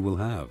opportunities you will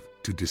have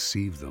to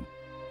deceive them.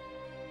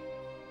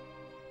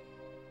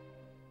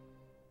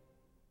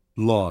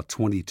 Law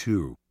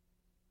 22.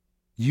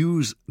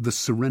 Use the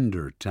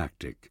surrender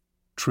tactic.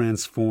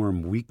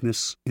 Transform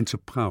weakness into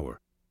power.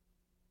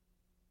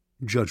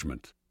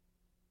 Judgment.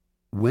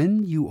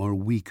 When you are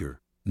weaker,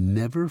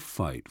 never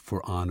fight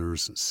for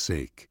honor's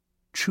sake.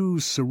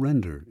 Choose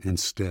surrender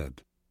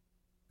instead.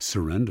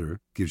 Surrender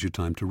gives you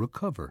time to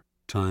recover,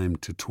 time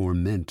to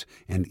torment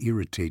and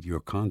irritate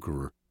your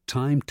conqueror,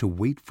 time to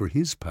wait for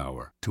his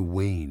power to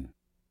wane.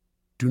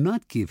 Do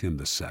not give him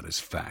the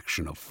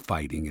satisfaction of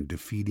fighting and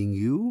defeating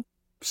you.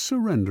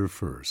 Surrender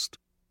first.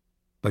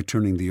 By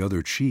turning the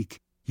other cheek,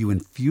 you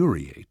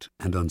infuriate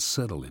and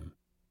unsettle him.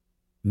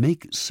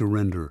 Make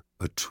surrender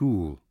a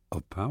tool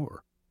of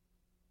power.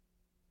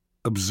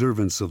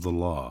 Observance of the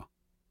law.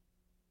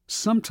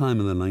 Sometime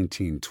in the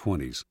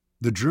 1920s,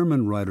 the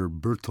German writer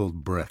Bertolt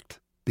Brecht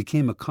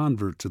became a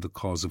convert to the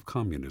cause of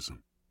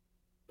communism.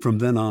 From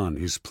then on,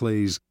 his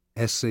plays,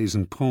 essays,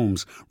 and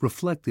poems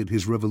reflected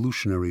his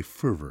revolutionary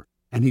fervor,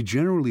 and he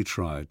generally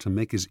tried to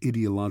make his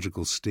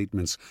ideological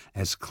statements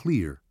as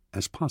clear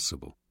as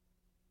possible.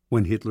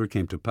 When Hitler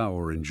came to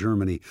power in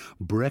Germany,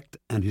 Brecht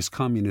and his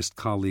communist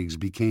colleagues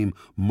became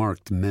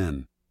marked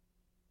men.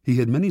 He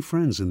had many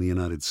friends in the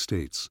United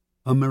States,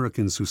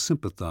 Americans who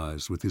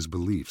sympathized with his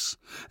beliefs,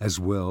 as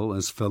well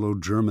as fellow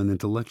German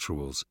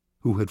intellectuals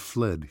who had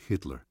fled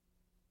Hitler.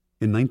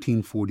 In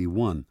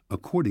 1941,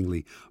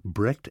 accordingly,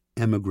 Brecht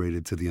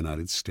emigrated to the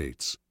United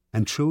States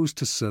and chose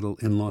to settle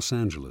in Los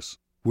Angeles,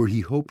 where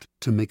he hoped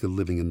to make a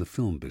living in the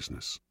film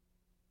business.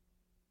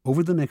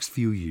 Over the next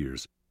few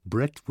years,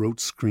 Brecht wrote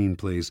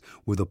screenplays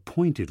with a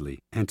pointedly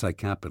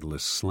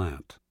anti-capitalist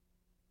slant.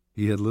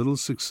 He had little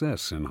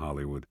success in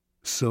Hollywood,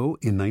 so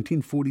in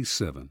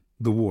 1947,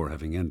 the war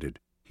having ended,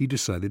 he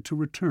decided to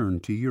return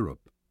to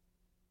Europe.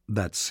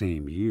 That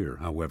same year,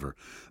 however,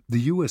 the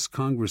U.S.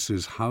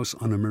 Congress's House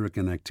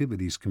Un-American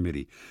Activities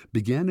Committee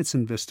began its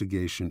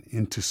investigation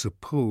into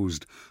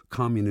supposed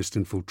communist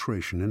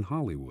infiltration in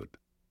Hollywood.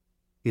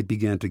 It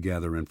began to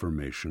gather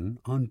information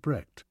on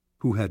Brecht,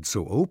 who had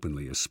so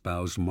openly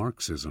espoused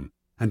Marxism,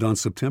 and on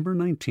September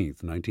 19,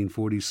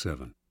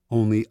 1947,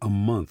 only a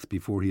month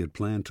before he had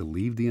planned to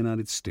leave the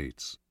United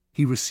States,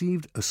 he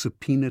received a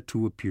subpoena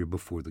to appear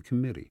before the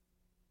committee.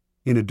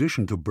 In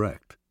addition to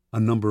Brecht, a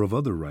number of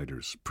other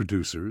writers,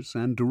 producers,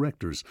 and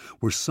directors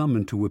were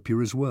summoned to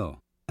appear as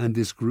well, and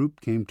this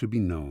group came to be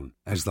known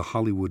as the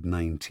Hollywood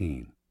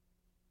 19.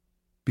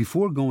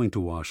 Before going to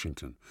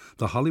Washington,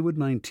 the Hollywood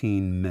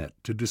 19 met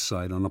to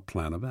decide on a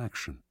plan of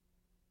action.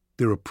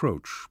 Their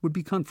approach would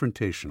be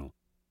confrontational.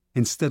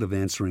 Instead of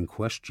answering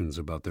questions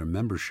about their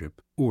membership,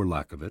 or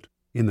lack of it,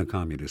 in the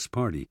Communist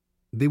Party,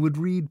 they would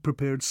read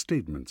prepared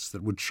statements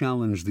that would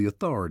challenge the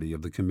authority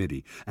of the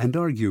committee and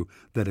argue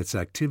that its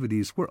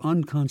activities were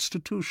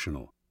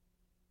unconstitutional.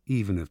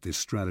 Even if this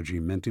strategy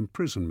meant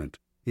imprisonment,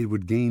 it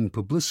would gain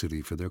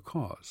publicity for their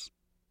cause.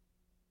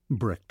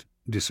 Brecht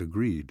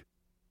disagreed.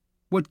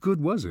 What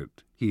good was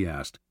it, he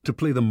asked, to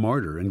play the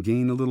martyr and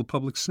gain a little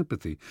public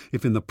sympathy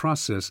if in the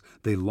process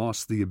they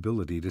lost the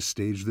ability to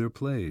stage their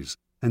plays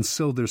and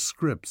sell their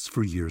scripts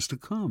for years to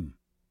come?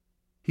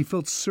 He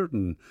felt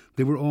certain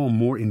they were all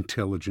more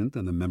intelligent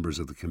than the members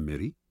of the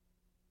committee.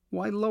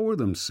 Why lower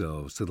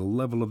themselves to the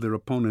level of their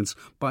opponents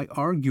by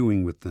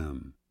arguing with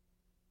them?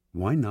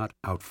 Why not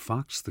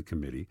outfox the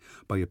committee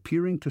by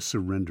appearing to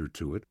surrender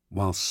to it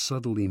while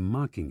subtly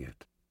mocking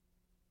it?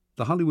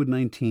 The Hollywood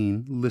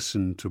 19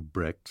 listened to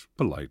Brecht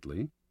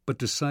politely, but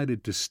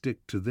decided to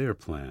stick to their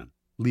plan,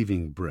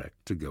 leaving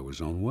Brecht to go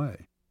his own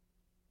way.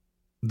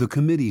 The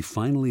committee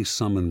finally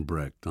summoned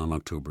Brecht on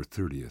October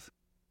 30th.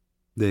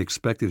 They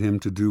expected him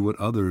to do what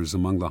others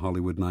among the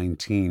Hollywood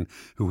 19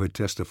 who had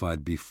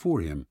testified before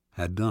him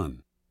had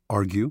done: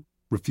 argue,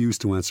 refuse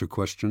to answer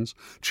questions,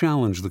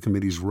 challenge the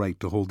committee's right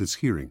to hold its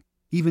hearing,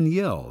 even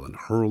yell and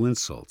hurl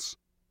insults.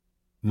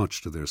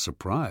 Much to their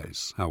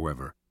surprise,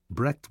 however,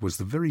 Brecht was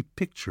the very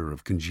picture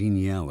of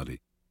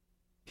congeniality.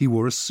 He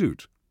wore a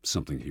suit,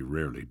 something he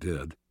rarely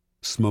did,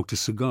 smoked a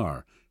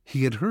cigar.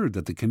 He had heard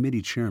that the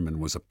committee chairman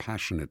was a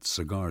passionate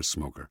cigar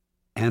smoker,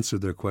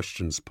 answered their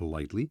questions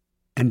politely,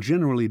 and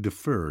generally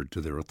deferred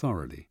to their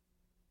authority.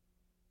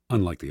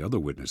 Unlike the other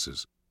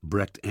witnesses,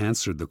 Brecht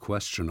answered the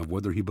question of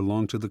whether he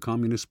belonged to the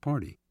Communist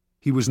Party.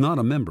 He was not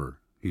a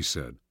member, he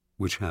said,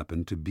 which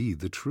happened to be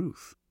the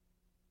truth.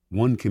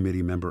 One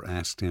committee member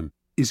asked him,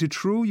 "Is it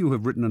true you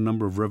have written a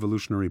number of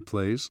revolutionary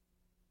plays?"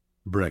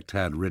 Brecht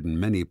had written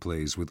many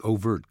plays with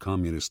overt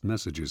communist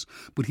messages,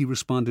 but he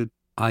responded,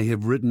 "I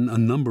have written a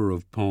number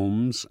of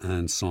poems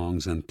and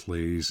songs and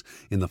plays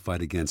in the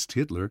fight against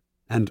Hitler,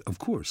 and, of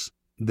course,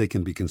 they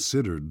can be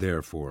considered,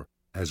 therefore,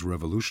 as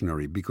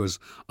revolutionary because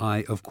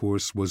I, of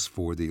course, was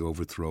for the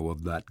overthrow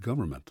of that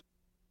government."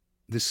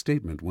 This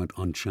statement went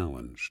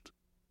unchallenged.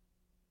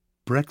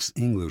 Brecht's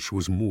English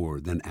was more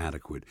than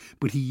adequate,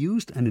 but he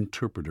used an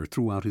interpreter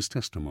throughout his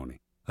testimony,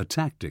 a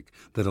tactic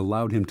that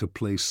allowed him to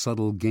play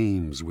subtle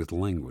games with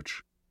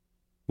language.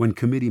 When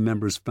committee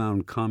members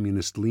found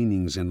communist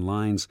leanings in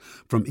lines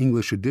from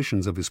English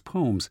editions of his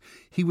poems,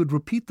 he would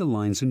repeat the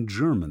lines in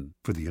German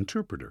for the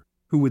interpreter,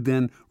 who would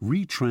then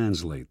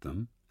retranslate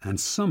them, and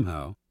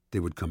somehow they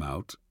would come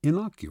out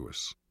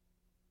innocuous.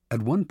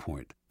 At one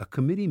point, a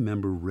committee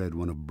member read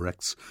one of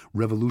Brecht's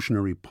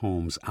revolutionary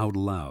poems out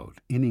loud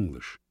in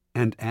English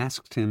and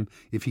asked him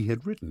if he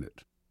had written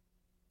it.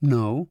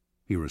 "No,"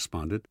 he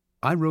responded,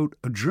 "I wrote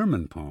a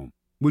German poem,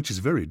 which is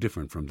very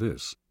different from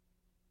this."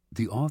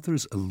 The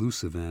author's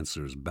elusive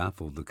answers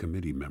baffled the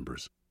committee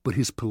members, but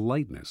his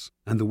politeness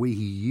and the way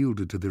he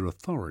yielded to their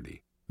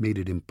authority made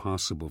it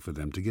impossible for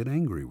them to get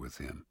angry with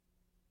him.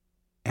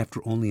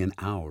 After only an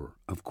hour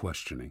of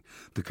questioning,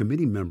 the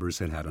committee members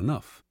had had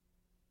enough.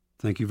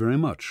 "Thank you very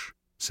much,"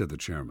 said the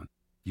chairman.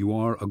 You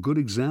are a good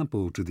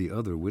example to the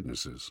other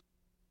witnesses."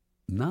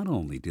 Not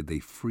only did they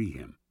free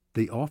him,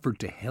 they offered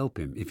to help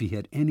him if he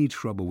had any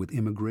trouble with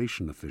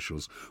immigration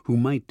officials who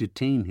might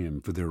detain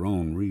him for their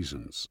own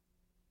reasons.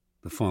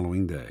 The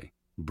following day,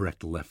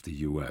 Brecht left the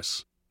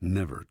U.S.,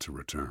 never to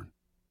return.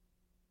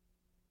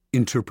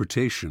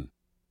 Interpretation.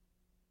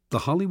 The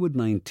Hollywood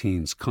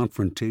 19's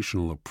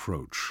confrontational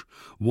approach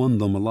won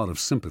them a lot of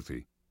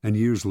sympathy, and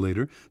years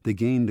later they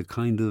gained a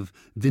kind of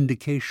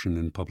vindication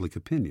in public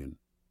opinion.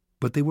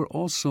 But they were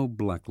also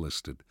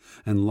blacklisted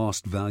and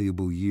lost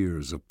valuable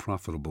years of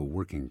profitable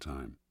working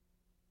time.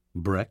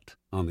 Brecht,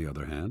 on the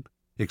other hand,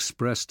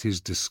 expressed his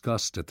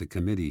disgust at the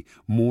committee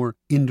more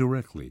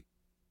indirectly.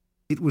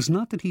 It was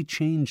not that he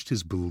changed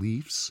his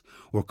beliefs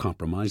or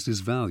compromised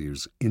his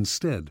values.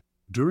 Instead,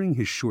 during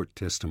his short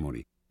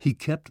testimony, he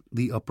kept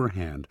the upper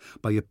hand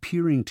by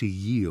appearing to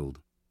yield,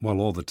 while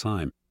all the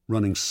time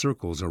running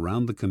circles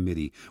around the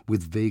committee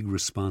with vague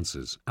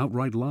responses,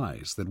 outright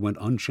lies that went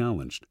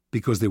unchallenged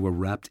because they were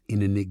wrapped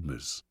in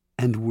enigmas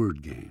and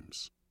word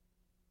games.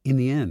 In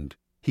the end,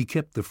 he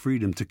kept the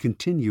freedom to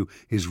continue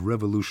his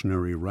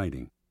revolutionary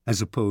writing,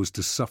 as opposed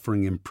to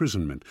suffering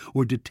imprisonment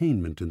or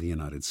detainment in the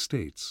United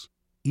States,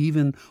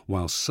 even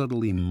while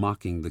subtly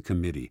mocking the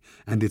committee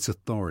and its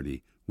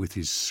authority with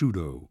his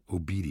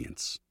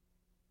pseudo-obedience.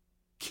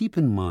 Keep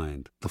in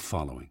mind the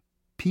following.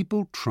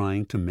 People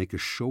trying to make a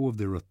show of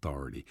their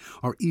authority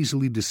are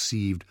easily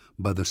deceived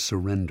by the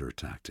surrender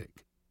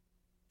tactic.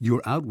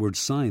 Your outward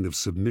sign of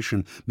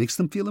submission makes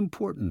them feel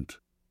important,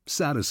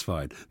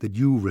 satisfied that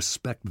you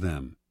respect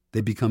them.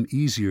 They become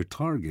easier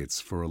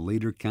targets for a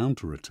later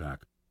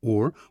counterattack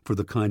or for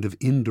the kind of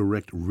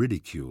indirect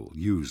ridicule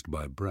used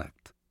by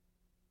Brecht.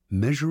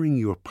 Measuring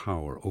your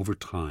power over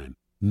time,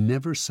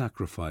 never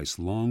sacrifice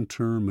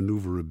long-term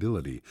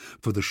maneuverability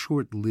for the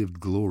short-lived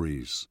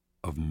glories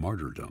of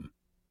martyrdom.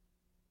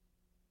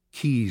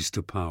 Keys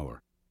to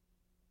power.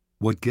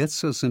 What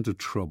gets us into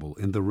trouble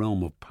in the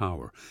realm of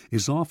power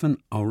is often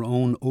our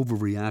own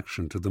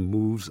overreaction to the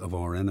moves of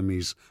our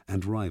enemies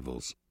and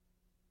rivals.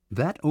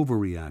 That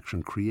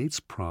overreaction creates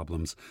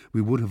problems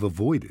we would have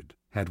avoided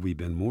had we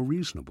been more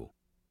reasonable.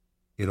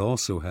 It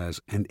also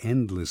has an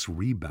endless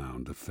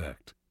rebound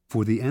effect,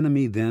 for the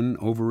enemy then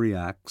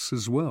overreacts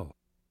as well.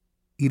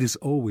 It is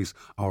always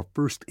our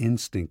first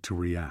instinct to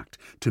react,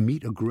 to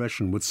meet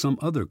aggression with some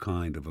other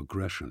kind of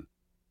aggression.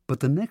 But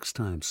the next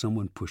time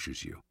someone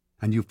pushes you,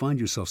 and you find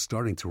yourself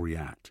starting to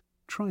react,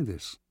 try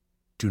this.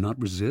 Do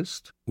not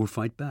resist or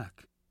fight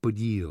back, but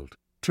yield,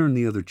 turn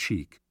the other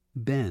cheek,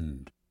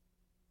 bend.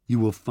 You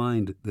will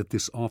find that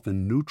this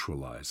often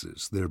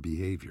neutralizes their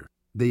behavior.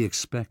 They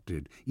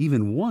expected,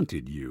 even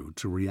wanted you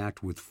to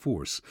react with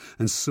force,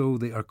 and so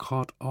they are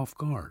caught off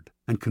guard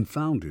and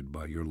confounded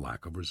by your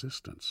lack of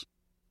resistance.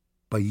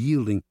 By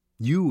yielding,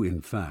 you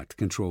in fact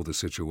control the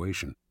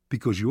situation,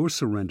 because your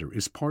surrender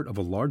is part of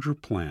a larger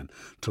plan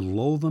to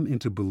lull them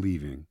into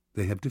believing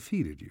they have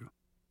defeated you.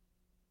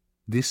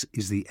 This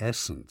is the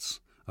essence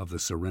of the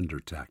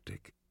surrender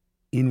tactic.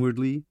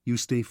 Inwardly, you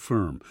stay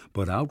firm,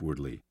 but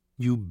outwardly,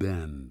 you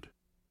bend.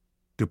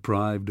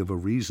 Deprived of a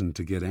reason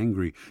to get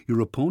angry,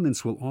 your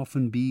opponents will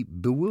often be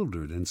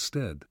bewildered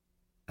instead,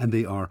 and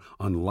they are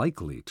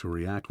unlikely to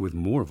react with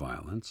more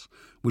violence,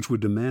 which would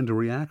demand a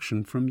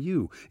reaction from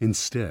you.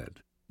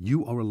 Instead,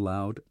 you are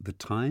allowed the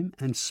time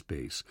and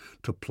space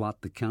to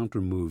plot the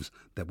counter-moves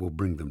that will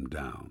bring them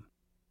down.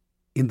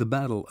 In the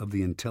battle of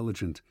the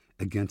intelligent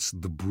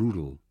against the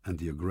brutal and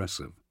the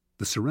aggressive,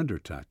 the surrender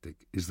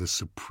tactic is the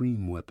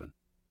supreme weapon.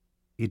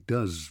 It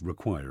does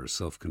require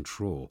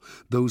self-control.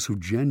 Those who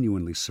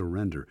genuinely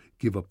surrender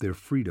give up their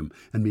freedom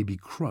and may be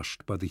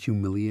crushed by the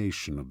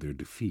humiliation of their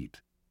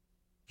defeat.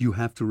 You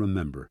have to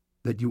remember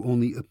that you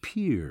only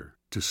appear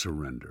to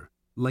surrender,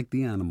 like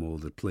the animal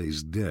that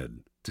plays dead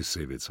to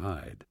save its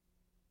hide.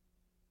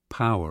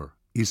 Power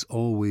is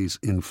always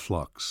in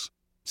flux.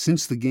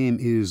 Since the game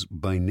is,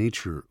 by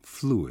nature,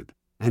 fluid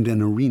and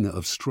an arena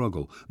of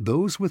struggle,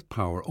 those with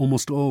power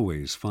almost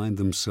always find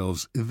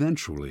themselves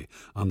eventually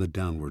on the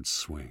downward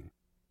swing.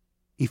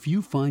 If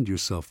you find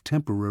yourself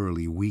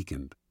temporarily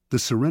weakened, the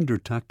surrender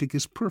tactic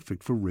is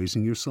perfect for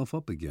raising yourself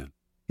up again.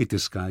 It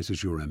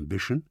disguises your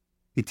ambition.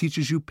 It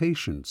teaches you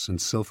patience and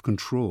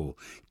self-control,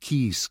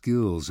 key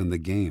skills in the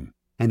game,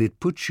 and it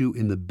puts you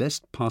in the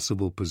best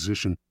possible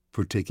position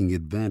for taking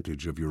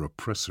advantage of your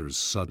oppressor's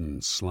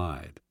sudden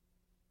slide.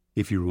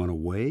 If you run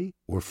away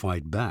or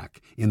fight back,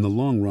 in the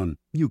long run,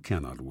 you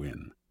cannot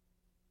win.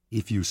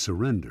 If you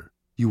surrender,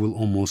 you will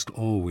almost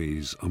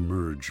always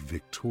emerge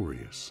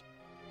victorious.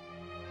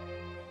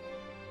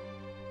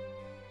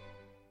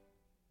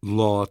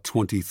 Law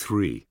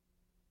 23.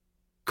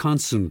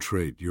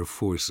 Concentrate your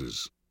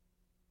forces.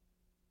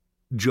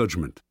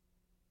 Judgment.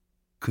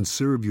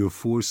 Conserve your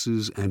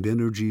forces and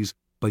energies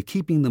by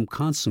keeping them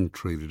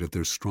concentrated at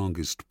their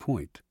strongest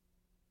point.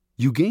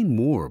 You gain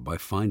more by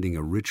finding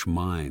a rich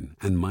mine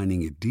and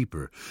mining it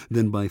deeper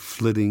than by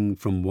flitting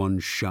from one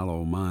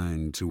shallow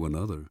mine to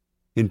another.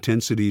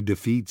 Intensity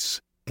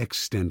defeats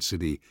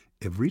extensity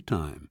every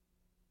time.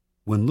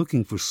 When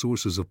looking for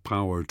sources of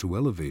power to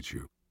elevate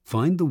you,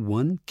 Find the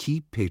one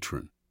key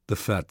patron, the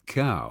fat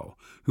cow,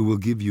 who will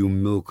give you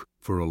milk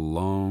for a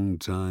long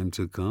time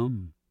to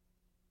come.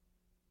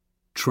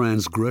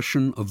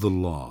 Transgression of the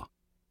law.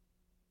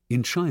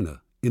 In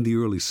China, in the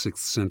early 6th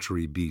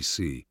century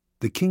BC,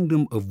 the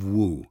kingdom of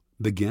Wu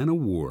began a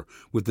war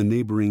with the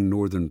neighboring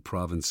northern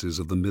provinces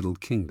of the Middle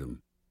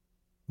Kingdom.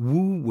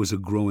 Wu was a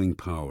growing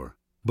power,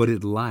 but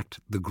it lacked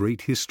the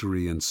great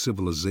history and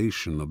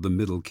civilization of the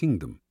Middle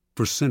Kingdom,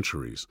 for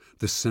centuries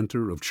the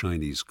center of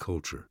Chinese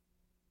culture.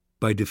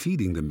 By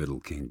defeating the Middle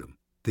Kingdom,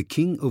 the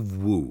king of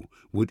Wu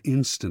would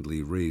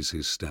instantly raise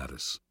his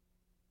status.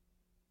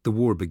 The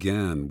war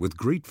began with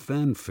great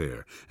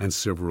fanfare and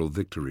several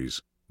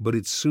victories, but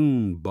it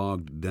soon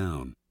bogged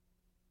down.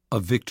 A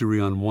victory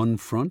on one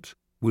front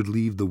would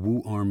leave the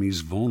Wu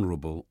armies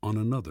vulnerable on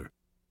another.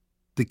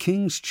 The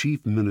king's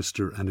chief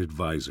minister and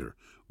advisor,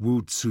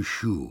 Wu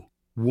Zishu,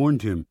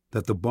 warned him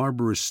that the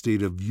barbarous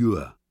state of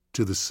Yue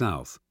to the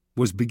south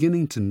was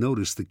beginning to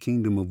notice the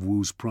kingdom of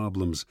Wu's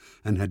problems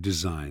and had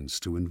designs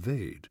to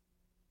invade.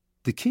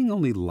 The king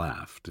only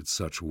laughed at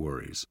such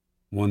worries.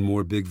 One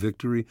more big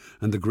victory,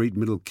 and the great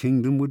Middle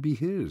Kingdom would be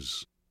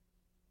his.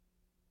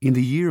 In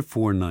the year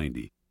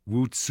 490,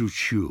 Wu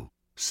Zishu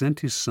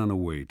sent his son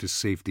away to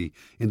safety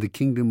in the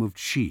kingdom of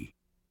Qi.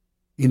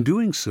 In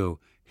doing so,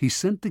 he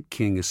sent the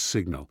king a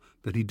signal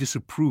that he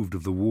disapproved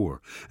of the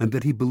war and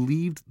that he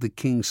believed the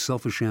king's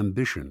selfish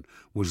ambition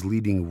was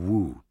leading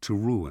Wu to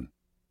ruin.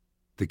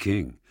 The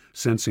king,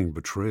 sensing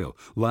betrayal,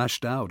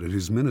 lashed out at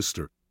his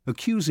minister,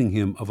 accusing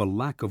him of a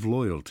lack of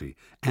loyalty,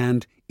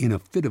 and, in a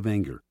fit of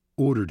anger,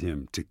 ordered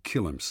him to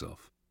kill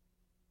himself.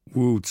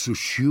 Wu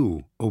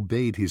Zishu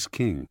obeyed his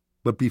king,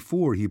 but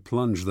before he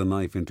plunged the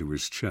knife into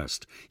his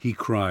chest, he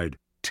cried,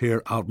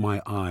 "Tear out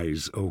my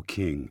eyes, O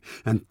king,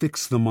 and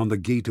fix them on the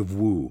gate of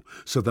Wu,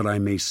 so that I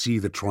may see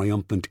the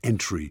triumphant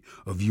entry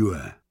of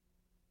Yue."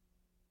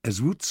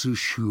 As Wu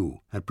Zishu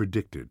had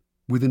predicted,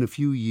 within a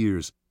few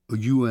years a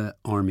Yue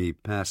army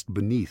passed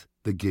beneath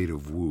the gate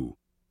of Wu.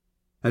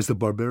 As the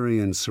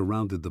barbarians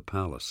surrounded the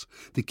palace,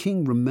 the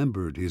king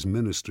remembered his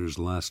minister's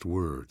last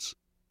words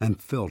and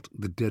felt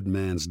the dead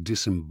man's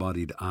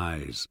disembodied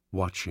eyes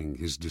watching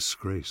his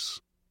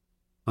disgrace.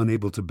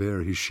 Unable to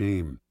bear his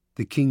shame,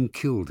 the king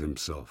killed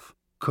himself,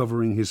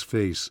 covering his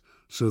face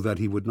so that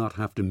he would not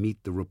have to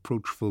meet the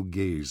reproachful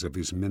gaze of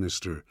his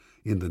minister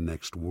in the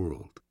next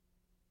world.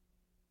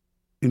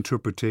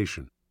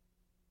 Interpretation.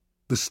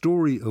 The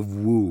story of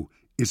Wu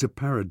is a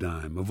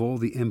paradigm of all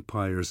the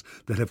empires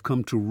that have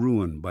come to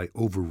ruin by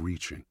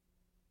overreaching.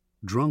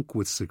 Drunk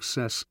with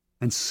success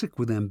and sick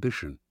with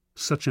ambition,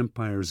 such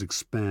empires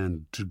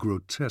expand to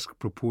grotesque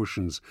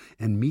proportions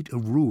and meet a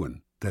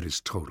ruin that is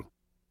total.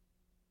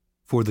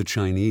 For the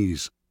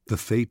Chinese, the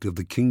fate of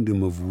the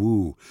kingdom of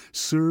Wu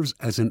serves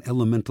as an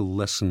elemental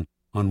lesson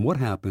on what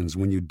happens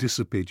when you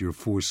dissipate your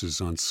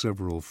forces on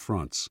several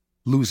fronts,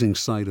 losing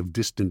sight of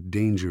distant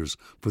dangers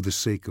for the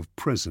sake of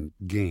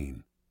present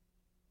gain.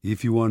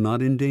 If you are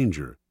not in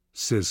danger,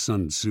 says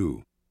Sun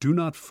Tzu, do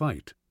not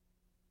fight.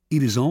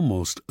 It is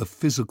almost a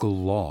physical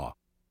law.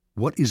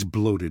 What is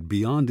bloated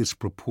beyond its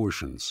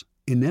proportions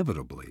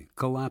inevitably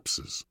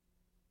collapses.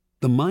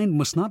 The mind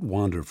must not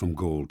wander from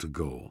goal to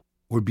goal,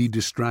 or be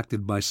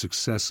distracted by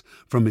success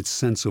from its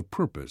sense of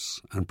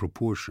purpose and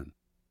proportion.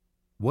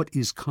 What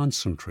is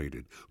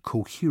concentrated,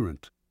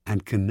 coherent,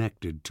 and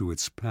connected to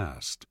its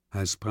past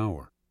has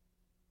power.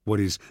 What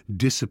is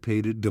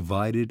dissipated,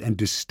 divided, and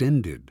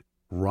distended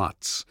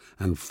rots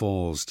and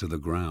falls to the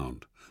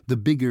ground. The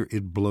bigger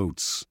it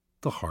bloats,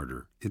 the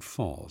harder it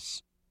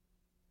falls.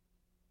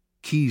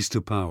 Keys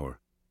to power.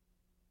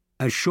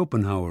 As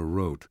Schopenhauer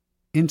wrote,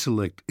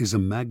 intellect is a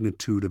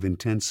magnitude of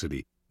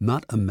intensity,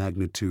 not a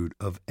magnitude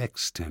of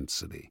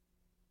extensity.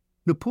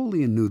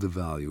 Napoleon knew the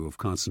value of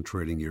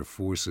concentrating your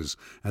forces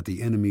at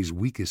the enemy's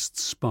weakest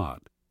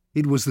spot.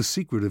 It was the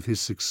secret of his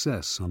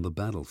success on the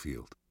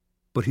battlefield.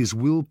 But his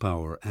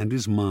willpower and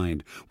his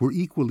mind were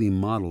equally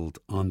modeled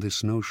on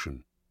this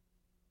notion.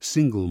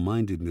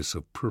 Single-mindedness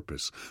of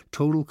purpose,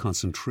 total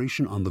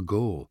concentration on the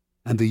goal,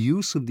 and the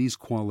use of these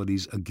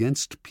qualities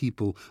against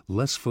people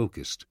less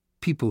focused,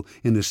 people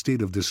in a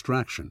state of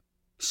distraction.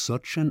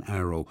 Such an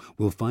arrow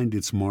will find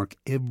its mark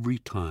every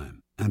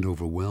time and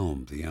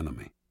overwhelm the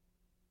enemy.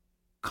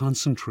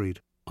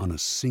 Concentrate on a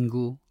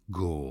single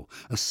goal,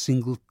 a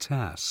single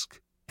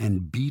task,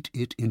 and beat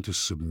it into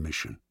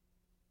submission.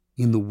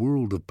 In the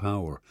world of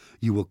power,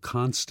 you will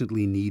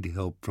constantly need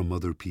help from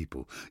other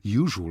people,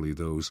 usually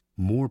those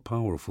more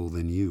powerful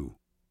than you.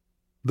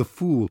 The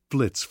fool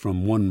flits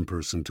from one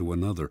person to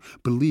another,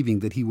 believing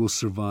that he will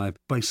survive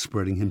by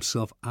spreading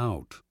himself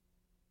out.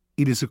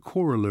 It is a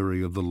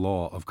corollary of the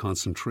law of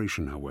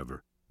concentration,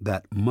 however,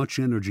 that much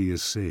energy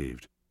is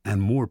saved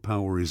and more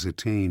power is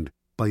attained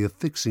by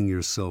affixing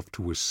yourself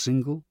to a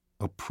single,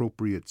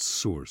 appropriate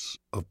source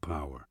of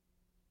power.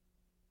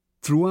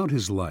 Throughout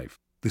his life,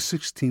 the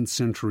 16th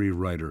century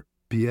writer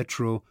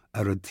Pietro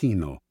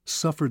Aretino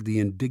suffered the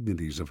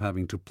indignities of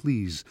having to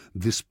please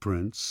this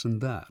prince and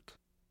that.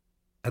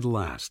 At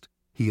last,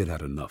 he had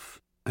had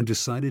enough and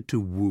decided to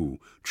woo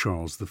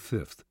Charles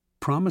V,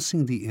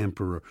 promising the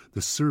emperor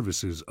the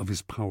services of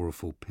his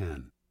powerful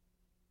pen.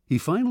 He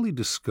finally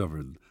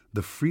discovered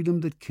the freedom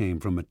that came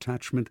from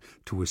attachment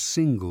to a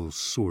single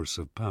source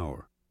of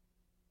power.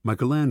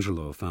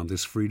 Michelangelo found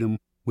this freedom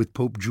with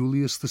Pope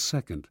Julius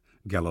II,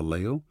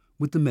 Galileo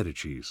with the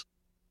Medicis.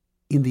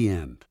 In the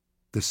end,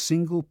 the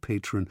single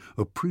patron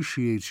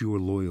appreciates your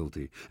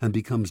loyalty and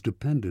becomes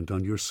dependent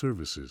on your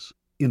services.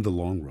 In the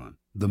long run,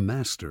 the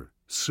master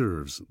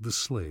serves the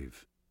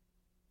slave.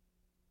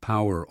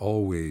 Power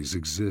always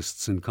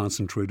exists in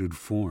concentrated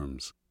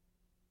forms.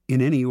 In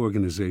any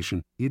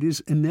organization, it is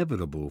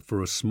inevitable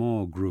for a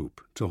small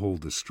group to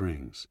hold the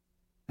strings,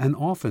 and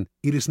often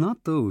it is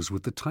not those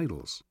with the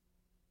titles.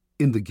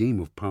 In the game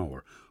of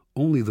power,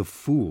 only the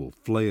fool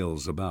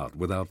flails about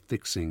without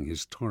fixing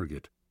his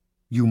target.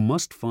 You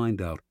must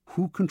find out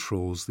who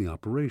controls the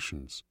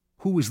operations,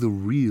 who is the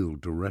real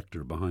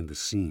director behind the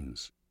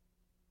scenes.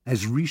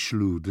 As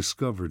Richelieu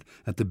discovered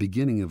at the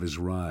beginning of his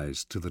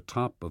rise to the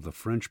top of the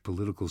French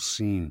political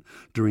scene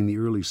during the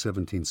early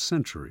 17th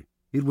century,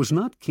 it was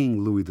not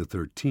King Louis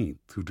XIII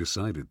who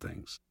decided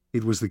things.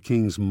 It was the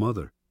king's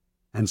mother,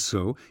 and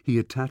so he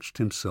attached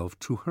himself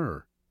to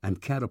her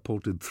and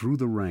catapulted through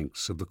the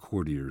ranks of the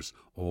courtiers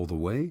all the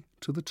way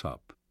to the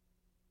top.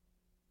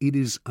 It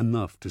is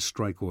enough to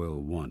strike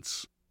oil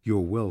once.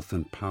 Your wealth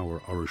and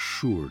power are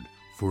assured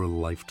for a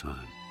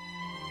lifetime.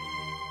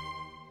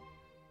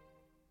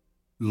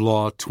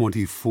 Law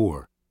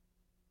 24.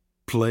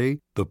 Play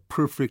the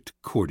perfect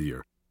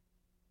courtier.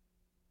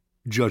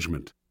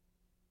 Judgment.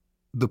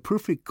 The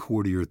perfect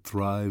courtier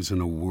thrives in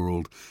a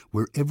world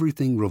where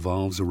everything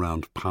revolves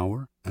around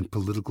power and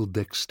political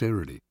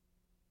dexterity.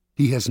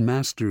 He has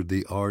mastered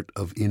the art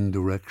of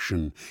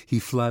indirection. He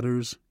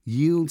flatters,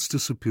 yields to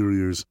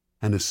superiors,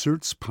 and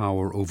asserts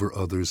power over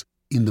others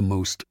in the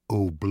most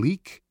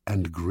oblique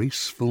and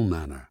graceful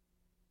manner.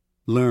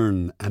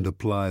 Learn and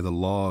apply the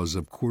laws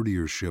of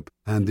courtiership,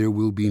 and there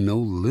will be no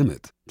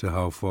limit to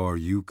how far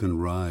you can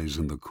rise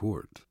in the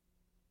court.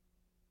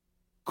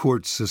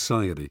 Court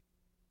society.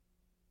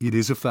 It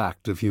is a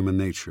fact of human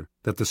nature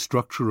that the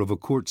structure of a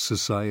court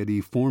society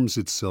forms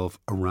itself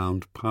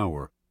around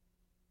power.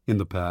 In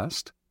the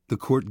past, the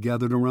court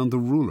gathered around the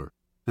ruler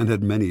and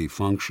had many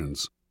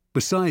functions.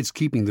 Besides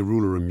keeping the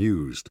ruler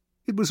amused,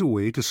 it was a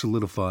way to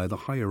solidify the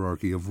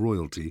hierarchy of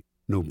royalty,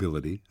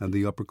 nobility, and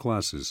the upper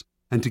classes,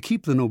 and to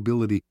keep the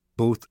nobility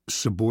both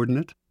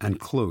subordinate and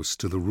close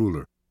to the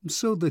ruler,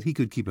 so that he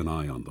could keep an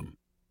eye on them.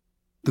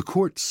 The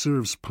court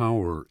serves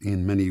power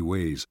in many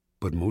ways,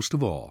 but most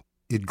of all,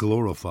 it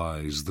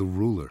glorifies the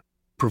ruler,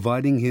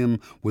 providing him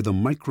with a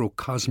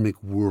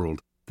microcosmic world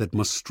that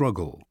must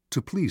struggle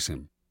to please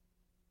him.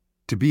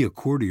 To be a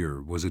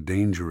courtier was a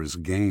dangerous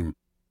game.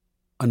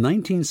 A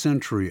 19th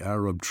century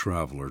Arab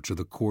traveler to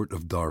the court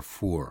of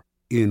Darfur,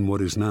 in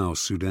what is now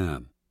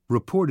Sudan,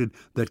 reported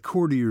that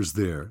courtiers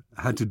there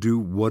had to do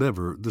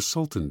whatever the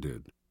Sultan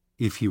did.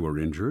 If he were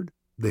injured,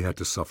 they had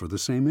to suffer the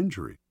same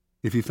injury.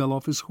 If he fell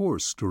off his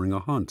horse during a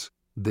hunt,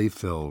 they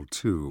fell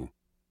too.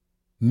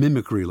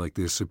 Mimicry like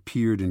this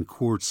appeared in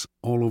courts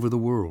all over the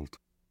world.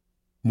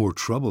 More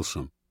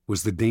troublesome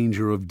was the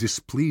danger of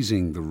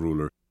displeasing the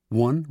ruler.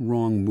 One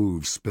wrong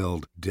move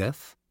spelled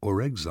death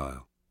or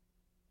exile.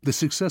 The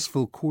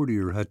successful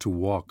courtier had to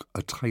walk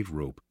a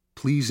tightrope,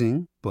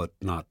 pleasing but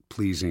not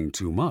pleasing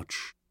too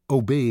much,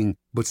 obeying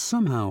but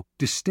somehow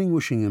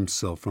distinguishing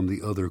himself from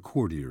the other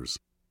courtiers,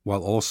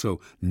 while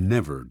also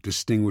never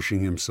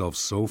distinguishing himself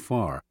so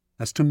far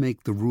as to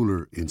make the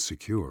ruler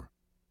insecure.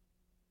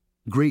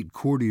 Great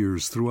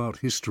courtiers throughout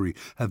history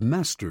have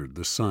mastered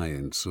the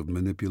science of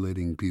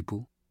manipulating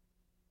people.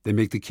 They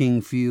make the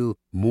king feel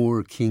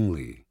more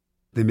kingly.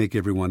 They make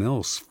everyone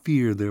else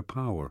fear their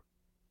power.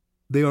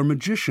 They are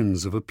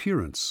magicians of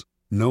appearance,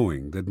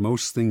 knowing that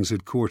most things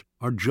at court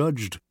are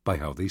judged by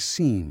how they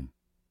seem.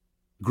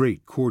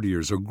 Great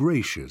courtiers are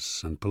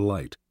gracious and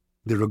polite.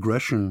 Their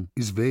aggression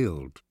is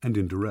veiled and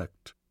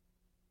indirect.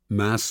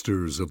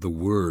 Masters of the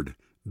word,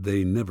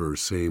 they never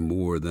say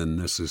more than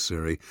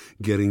necessary,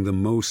 getting the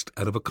most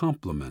out of a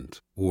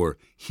compliment or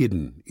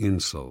hidden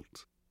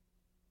insult.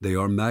 They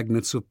are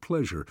magnets of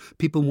pleasure.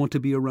 People want to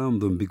be around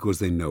them because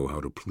they know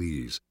how to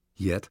please.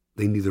 Yet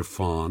they neither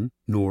fawn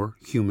nor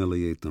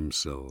humiliate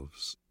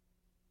themselves.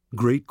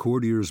 Great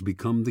courtiers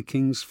become the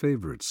king's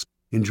favorites,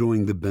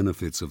 enjoying the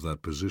benefits of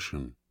that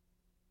position.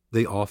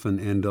 They often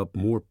end up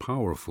more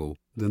powerful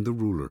than the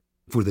ruler,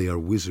 for they are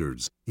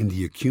wizards in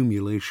the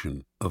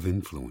accumulation of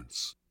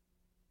influence.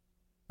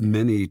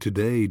 Many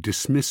today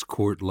dismiss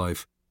court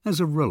life as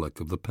a relic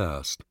of the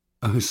past,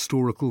 a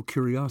historical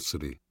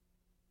curiosity.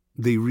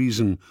 They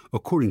reason,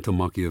 according to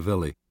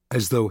Machiavelli,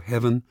 as though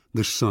heaven,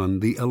 the sun,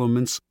 the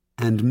elements,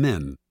 and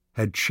men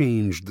had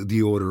changed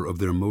the order of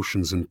their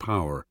motions and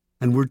power,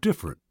 and were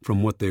different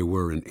from what they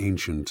were in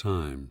ancient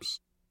times.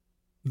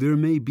 There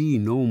may be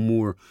no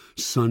more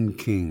sun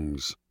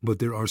kings, but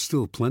there are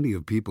still plenty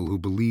of people who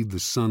believe the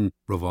sun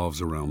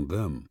revolves around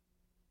them.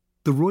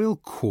 The royal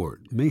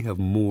court may have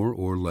more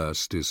or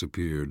less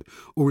disappeared,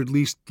 or at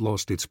least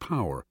lost its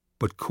power,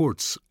 But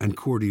courts and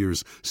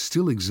courtiers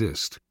still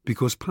exist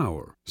because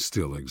power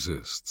still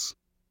exists.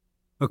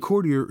 A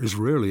courtier is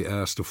rarely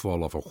asked to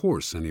fall off a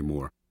horse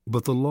anymore,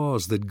 but the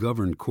laws that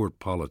govern court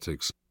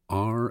politics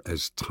are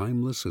as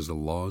timeless as the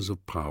laws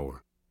of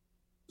power.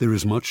 There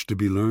is much to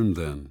be learned,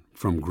 then,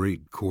 from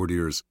great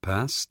courtiers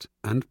past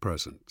and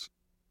present.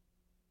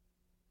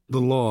 The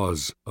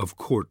laws of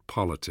court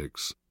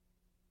politics.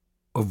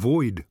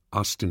 Avoid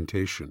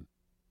ostentation.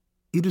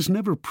 It is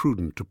never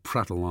prudent to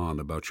prattle on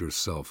about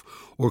yourself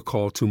or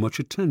call too much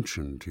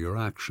attention to your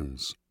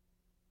actions.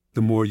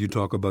 The more you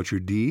talk about your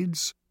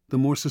deeds, the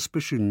more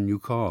suspicion you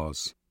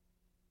cause.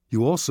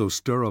 You also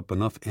stir up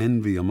enough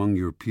envy among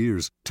your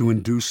peers to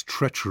induce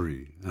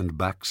treachery and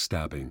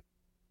backstabbing.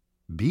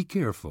 Be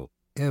careful,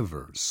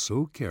 ever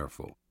so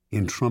careful,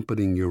 in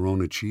trumpeting your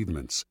own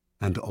achievements,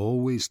 and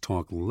always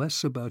talk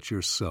less about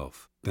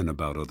yourself than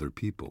about other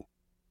people.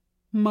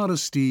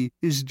 Modesty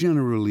is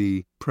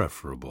generally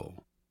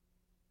preferable.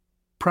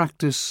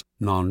 Practice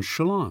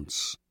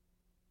nonchalance.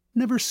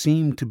 Never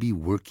seem to be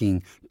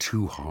working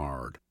too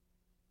hard.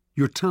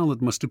 Your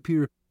talent must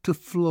appear to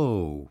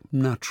flow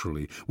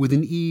naturally, with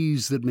an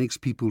ease that makes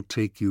people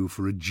take you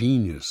for a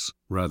genius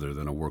rather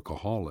than a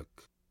workaholic.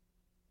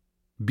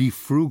 Be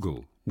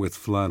frugal with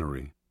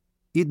flattery.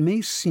 It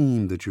may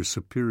seem that your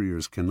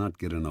superiors cannot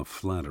get enough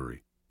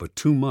flattery, but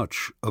too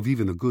much of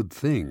even a good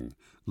thing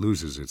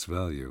loses its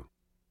value.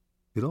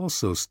 It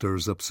also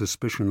stirs up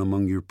suspicion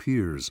among your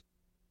peers.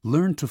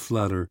 Learn to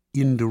flatter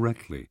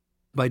indirectly,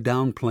 by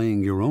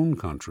downplaying your own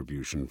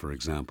contribution, for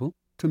example,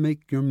 to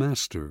make your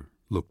master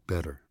look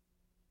better.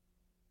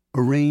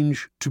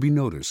 Arrange to be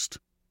noticed.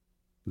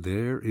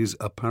 There is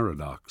a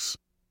paradox.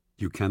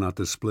 You cannot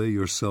display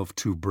yourself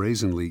too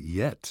brazenly,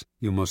 yet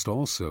you must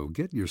also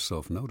get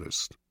yourself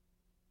noticed.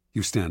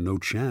 You stand no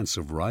chance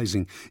of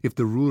rising if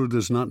the ruler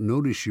does not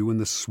notice you in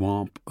the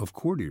swamp of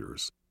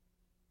courtiers.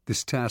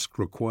 This task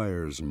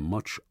requires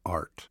much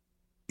art.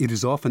 It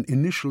is often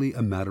initially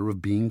a matter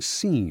of being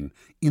seen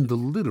in the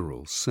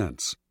literal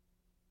sense.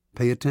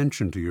 Pay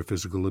attention to your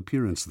physical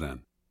appearance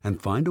then,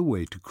 and find a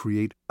way to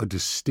create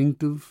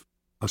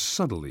a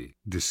subtly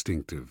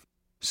distinctive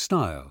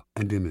style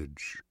and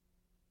image.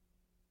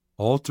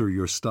 Alter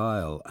your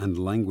style and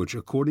language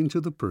according to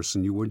the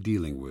person you are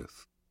dealing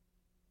with.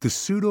 The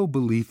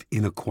pseudo-belief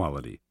in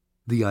equality,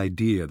 the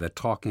idea that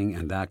talking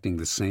and acting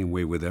the same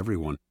way with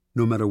everyone,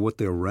 no matter what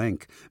their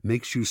rank,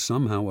 makes you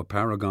somehow a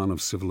paragon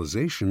of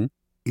civilization,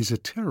 is a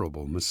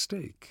terrible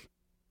mistake.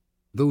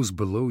 Those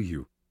below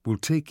you will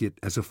take it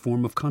as a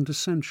form of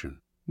condescension,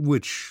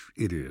 which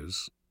it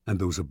is, and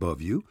those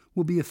above you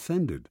will be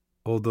offended,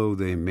 although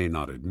they may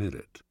not admit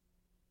it.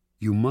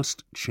 You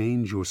must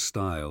change your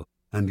style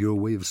and your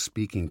way of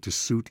speaking to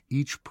suit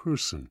each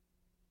person.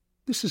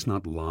 This is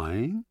not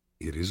lying,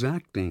 it is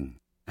acting,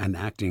 and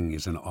acting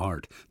is an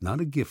art,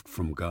 not a gift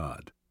from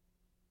God.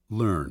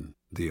 Learn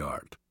the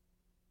art.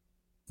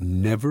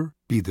 Never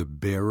be the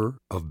bearer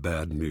of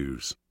bad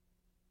news.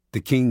 The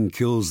king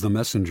kills the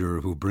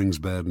messenger who brings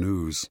bad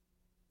news.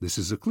 This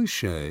is a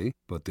cliché,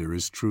 but there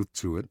is truth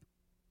to it.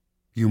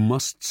 You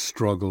must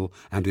struggle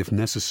and, if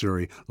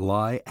necessary,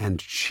 lie and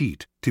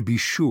cheat to be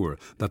sure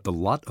that the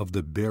lot of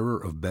the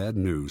bearer of bad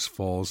news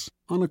falls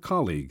on a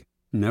colleague,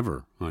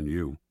 never on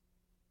you.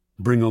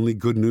 Bring only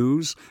good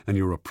news, and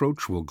your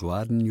approach will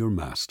gladden your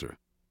master.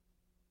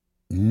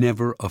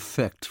 Never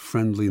affect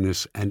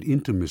friendliness and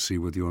intimacy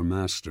with your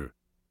master.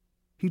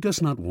 He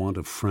does not want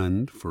a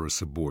friend for a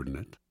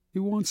subordinate. He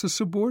wants a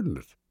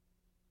subordinate.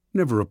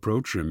 Never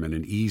approach him in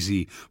an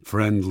easy,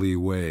 friendly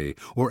way,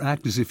 or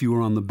act as if you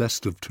are on the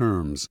best of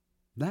terms.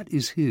 That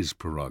is his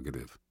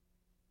prerogative.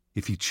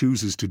 If he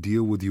chooses to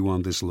deal with you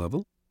on this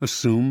level,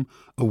 assume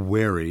a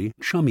wary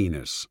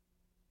chumminess.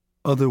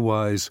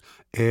 Otherwise,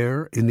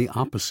 err in the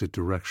opposite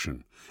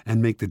direction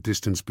and make the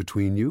distance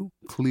between you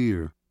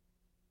clear.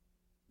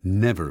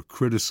 Never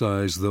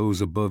criticize those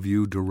above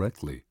you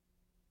directly.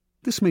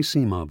 This may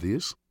seem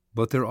obvious,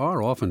 but there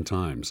are often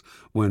times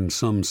when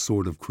some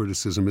sort of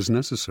criticism is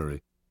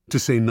necessary. To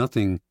say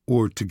nothing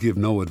or to give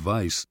no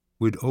advice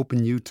would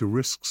open you to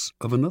risks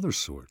of another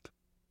sort.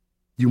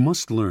 You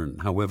must learn,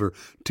 however,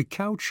 to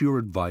couch your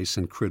advice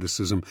and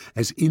criticism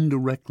as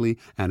indirectly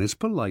and as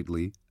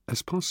politely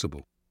as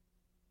possible.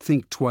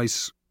 Think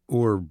twice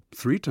or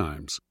 3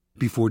 times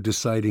before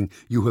deciding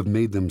you have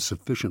made them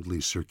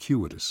sufficiently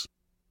circuitous.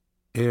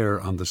 Err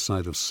on the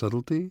side of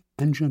subtlety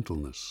and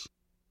gentleness.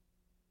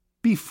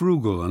 Be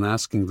frugal in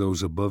asking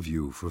those above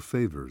you for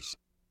favors.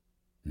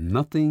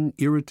 Nothing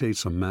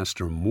irritates a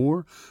master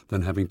more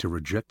than having to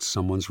reject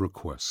someone's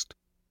request.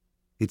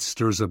 It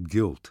stirs up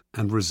guilt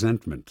and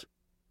resentment.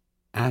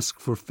 Ask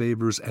for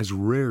favors as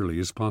rarely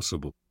as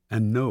possible,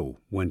 and know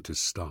when to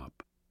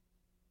stop.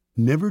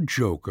 Never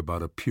joke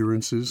about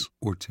appearances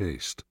or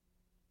taste.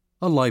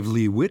 A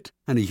lively wit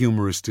and a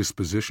humorous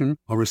disposition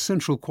are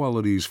essential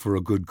qualities for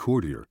a good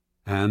courtier,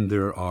 and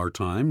there are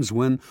times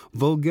when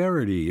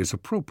vulgarity is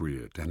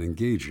appropriate and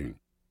engaging.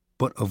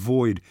 But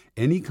avoid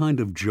any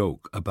kind of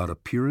joke about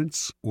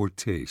appearance or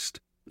taste,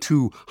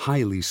 2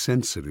 highly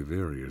sensitive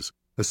areas,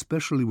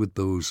 especially with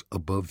those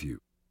above you.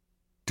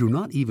 Do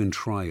not even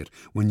try it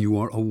when you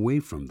are away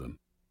from them.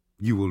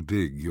 You will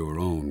dig your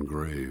own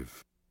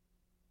grave.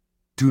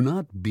 Do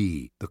not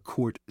be the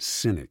court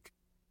cynic.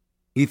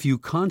 If you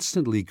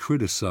constantly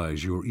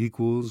criticize your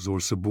equals or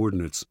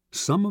subordinates,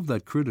 some of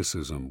that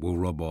criticism will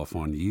rub off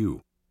on you,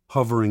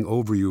 hovering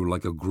over you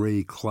like a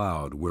gray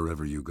cloud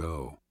wherever you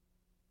go.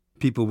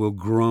 People will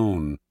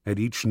groan at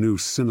each new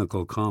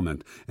cynical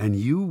comment, and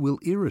you will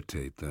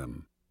irritate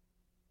them.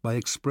 By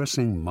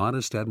expressing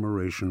modest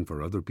admiration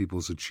for other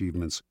people's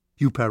achievements,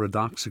 you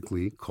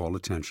paradoxically call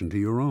attention to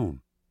your own.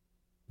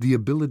 The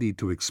ability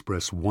to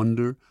express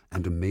wonder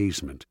and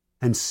amazement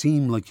and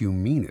seem like you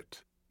mean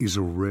it is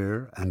a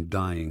rare and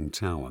dying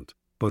talent,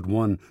 but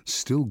one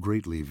still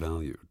greatly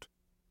valued.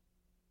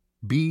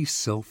 Be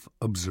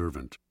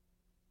self-observant.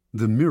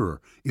 The mirror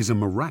is a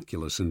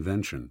miraculous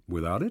invention.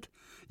 Without it,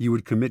 you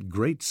would commit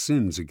great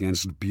sins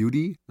against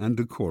beauty and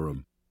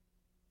decorum.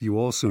 You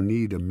also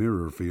need a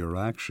mirror for your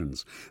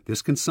actions.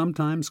 This can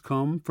sometimes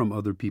come from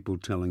other people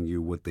telling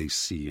you what they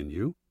see in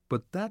you,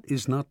 but that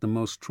is not the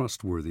most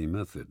trustworthy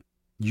method.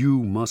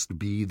 You must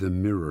be the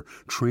mirror,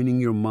 training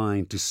your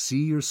mind to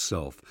see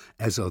yourself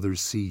as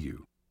others see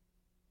you.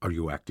 Are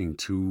you acting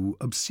too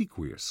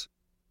obsequious?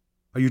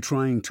 Are you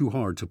trying too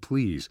hard to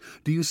please?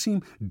 Do you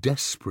seem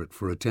desperate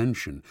for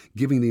attention,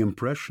 giving the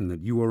impression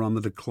that you are on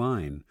the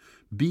decline?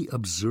 Be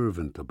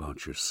observant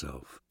about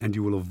yourself, and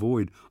you will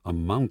avoid a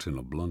mountain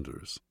of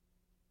blunders.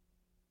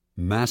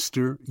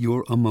 Master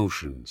your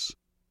emotions.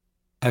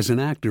 As an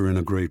actor in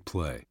a great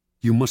play,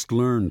 you must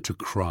learn to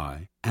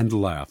cry and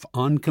laugh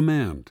on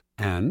command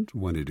and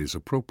when it is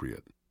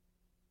appropriate.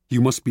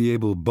 You must be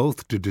able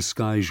both to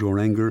disguise your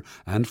anger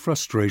and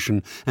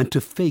frustration and to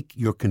fake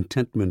your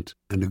contentment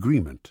and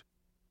agreement.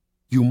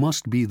 You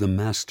must be the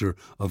master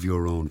of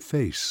your own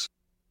face.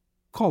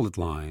 Call it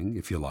lying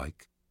if you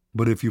like,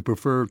 but if you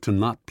prefer to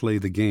not play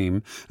the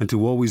game and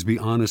to always be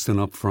honest and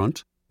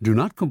upfront, do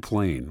not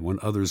complain when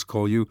others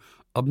call you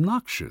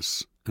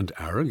obnoxious and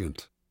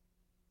arrogant.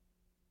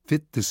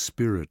 Fit the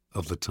spirit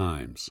of the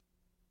times.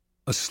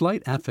 A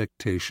slight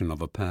affectation of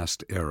a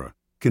past era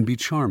can be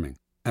charming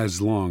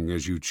as long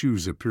as you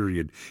choose a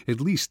period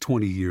at least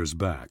 20 years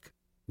back.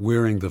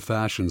 Wearing the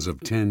fashions of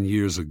 10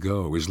 years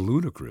ago is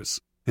ludicrous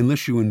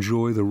unless you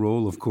enjoy the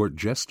role of court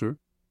jester.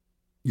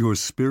 Your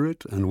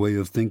spirit and way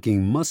of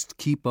thinking must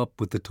keep up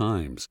with the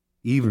times,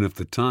 even if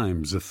the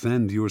times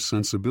offend your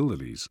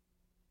sensibilities.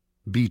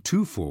 Be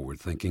too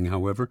forward-thinking,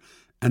 however,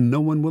 and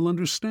no one will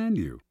understand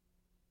you.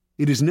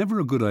 It is never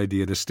a good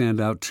idea to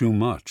stand out too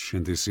much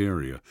in this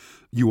area.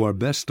 You are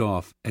best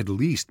off at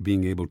least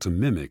being able to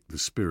mimic the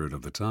spirit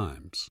of the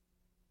times.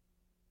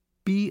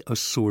 Be a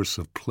source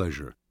of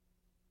pleasure.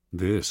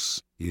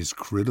 This is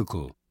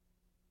critical.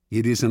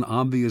 It is an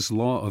obvious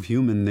law of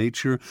human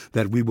nature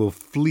that we will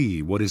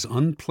flee what is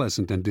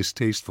unpleasant and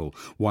distasteful,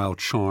 while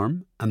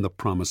charm and the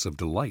promise of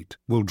delight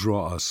will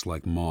draw us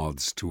like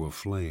moths to a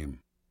flame.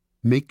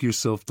 Make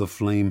yourself the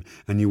flame,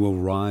 and you will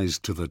rise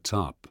to the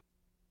top.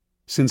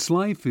 Since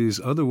life is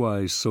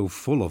otherwise so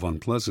full of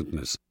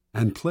unpleasantness,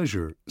 and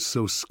pleasure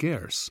so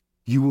scarce,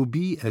 you will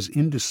be as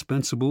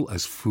indispensable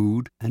as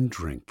food and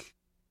drink.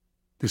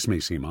 This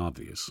may seem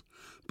obvious,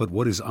 but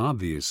what is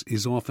obvious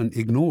is often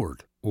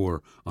ignored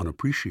or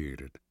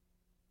unappreciated.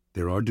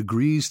 There are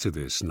degrees to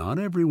this. Not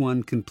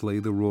everyone can play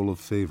the role of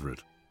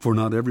favorite, for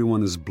not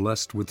everyone is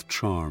blessed with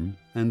charm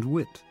and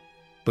wit.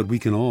 But we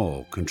can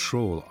all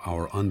control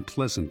our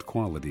unpleasant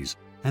qualities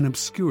and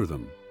obscure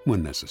them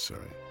when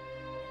necessary.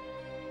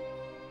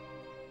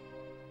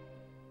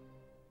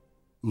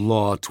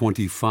 Law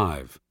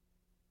 25.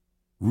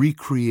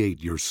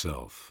 Recreate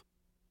yourself.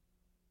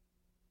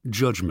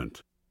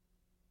 Judgment.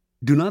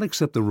 Do not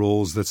accept the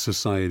roles that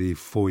society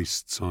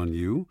foists on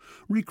you.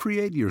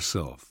 Recreate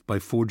yourself by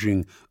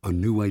forging a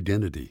new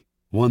identity,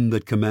 one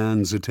that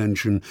commands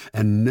attention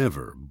and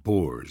never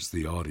bores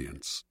the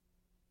audience.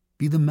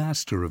 Be the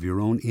master of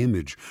your own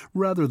image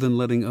rather than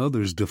letting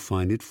others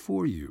define it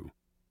for you.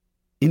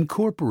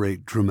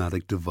 Incorporate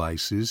dramatic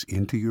devices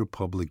into your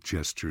public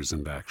gestures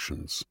and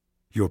actions.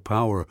 Your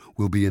power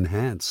will be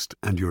enhanced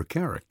and your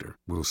character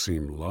will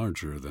seem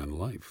larger than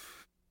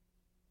life.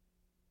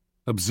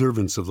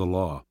 Observance of the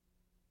law.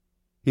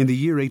 In the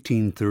year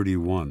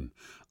 1831,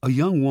 a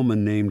young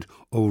woman named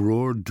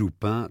Aurore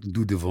Dupin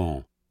du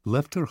Devant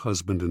left her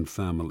husband and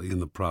family in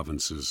the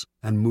provinces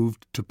and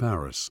moved to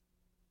Paris.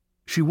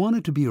 She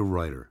wanted to be a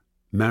writer.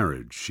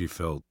 Marriage, she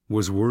felt,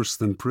 was worse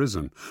than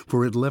prison,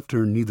 for it left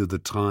her neither the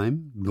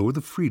time nor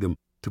the freedom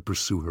to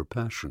pursue her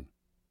passion.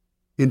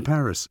 In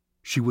Paris,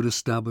 she would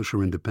establish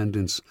her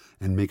independence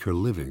and make her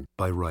living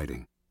by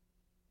writing.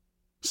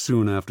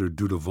 Soon after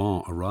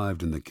Dudevant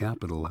arrived in the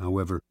capital,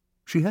 however,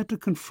 she had to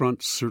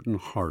confront certain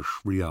harsh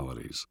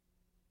realities.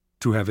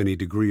 To have any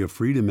degree of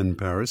freedom in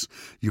Paris,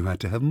 you had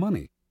to have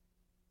money.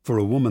 For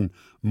a woman,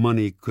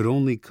 money could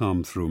only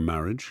come through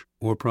marriage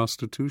or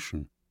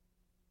prostitution.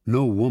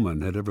 No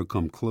woman had ever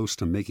come close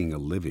to making a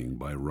living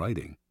by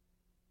writing.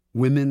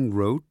 Women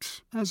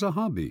wrote as a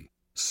hobby,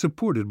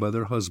 supported by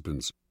their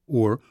husbands,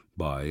 or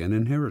by an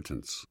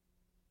inheritance.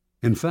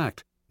 In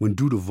fact, When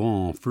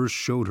Dudevant first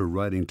showed her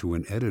writing to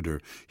an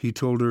editor, he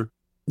told her,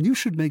 "You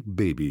should make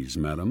babies,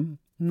 madam,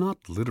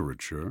 not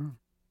literature."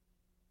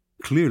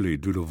 Clearly,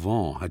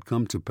 Dudevant had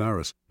come to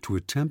Paris to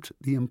attempt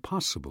the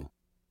impossible.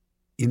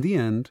 In the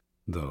end,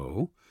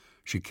 though,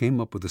 she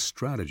came up with a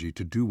strategy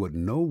to do what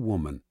no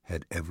woman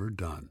had ever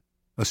done,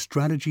 a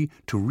strategy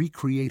to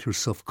recreate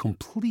herself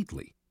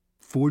completely,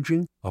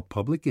 forging a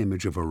public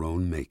image of her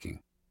own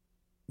making.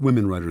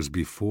 Women writers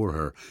before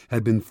her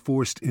had been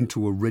forced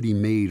into a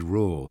ready-made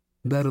role,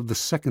 that of the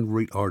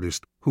second-rate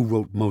artist who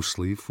wrote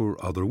mostly for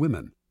other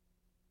women.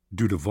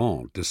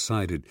 Dudevant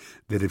decided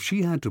that if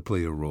she had to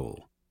play a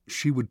role,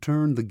 she would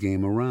turn the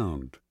game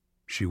around.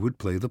 She would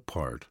play the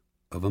part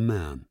of a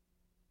man.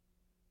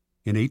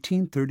 In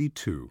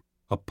 1832,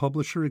 a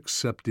publisher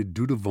accepted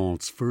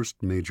Dudevant's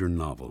first major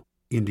novel,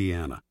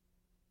 Indiana.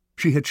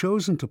 She had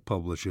chosen to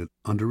publish it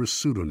under a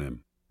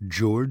pseudonym,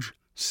 George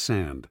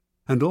Sand,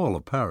 and all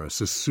of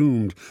Paris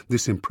assumed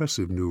this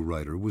impressive new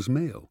writer was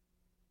male.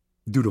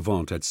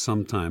 Dudevant had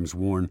sometimes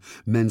worn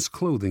men's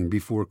clothing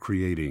before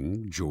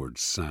creating George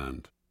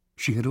Sand.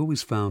 She had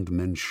always found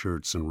men's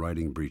shirts and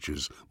riding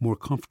breeches more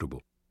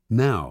comfortable.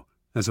 Now,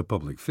 as a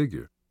public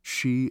figure,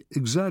 she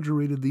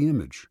exaggerated the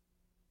image.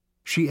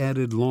 She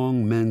added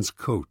long men's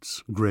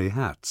coats, gray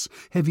hats,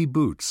 heavy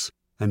boots,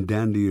 and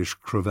dandyish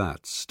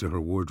cravats to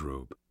her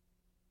wardrobe.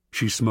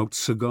 She smoked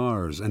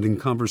cigars and in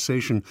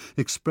conversation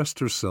expressed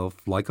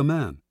herself like a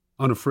man,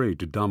 unafraid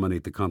to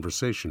dominate the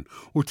conversation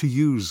or to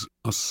use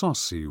a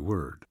saucy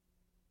word.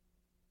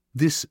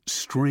 This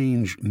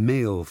strange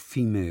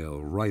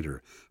male-female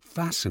writer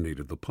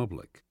fascinated the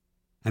public,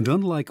 and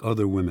unlike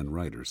other women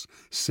writers,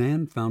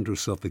 Sand found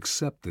herself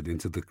accepted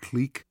into the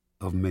clique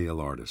of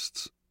male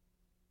artists.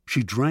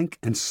 She drank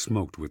and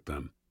smoked with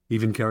them,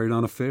 even carried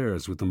on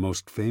affairs with the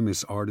most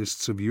famous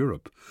artists of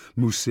Europe,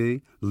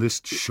 Musset,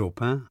 Liszt,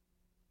 Chopin.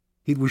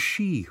 It was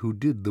she who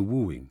did the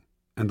wooing,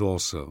 and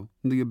also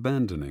the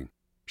abandoning.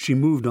 She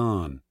moved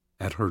on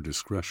at her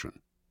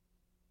discretion.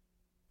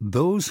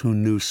 Those who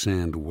knew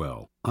Sand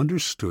well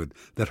understood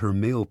that her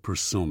male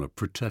persona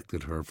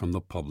protected her from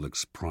the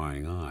public's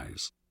prying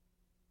eyes.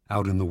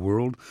 Out in the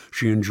world,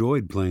 she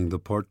enjoyed playing the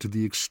part to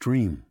the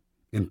extreme.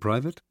 In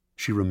private,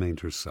 she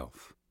remained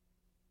herself.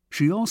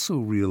 She also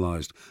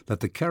realized that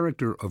the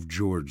character of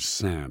George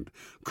Sand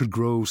could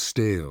grow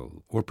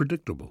stale or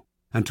predictable,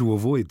 and to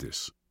avoid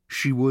this,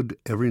 she would,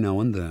 every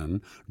now and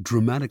then,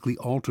 dramatically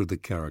alter the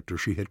character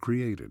she had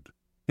created.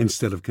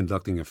 Instead of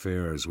conducting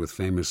affairs with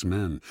famous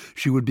men,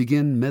 she would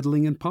begin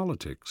meddling in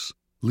politics,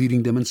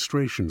 leading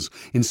demonstrations,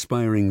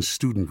 inspiring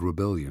student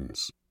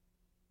rebellions.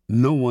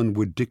 No one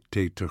would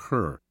dictate to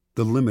her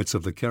the limits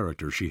of the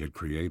character she had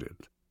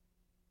created.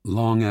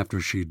 Long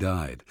after she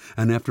died,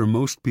 and after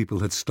most people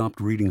had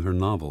stopped reading her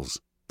novels,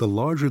 the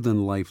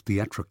larger-than-life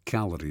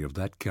theatricality of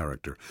that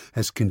character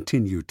has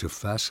continued to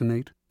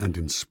fascinate and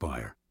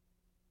inspire.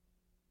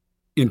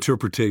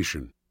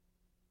 Interpretation.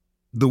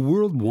 The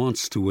world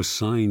wants to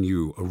assign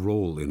you a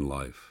role in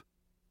life,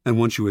 and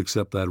once you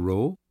accept that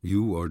role,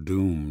 you are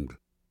doomed.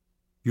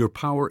 Your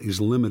power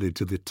is limited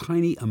to the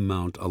tiny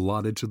amount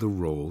allotted to the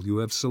role you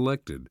have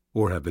selected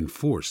or have been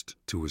forced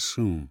to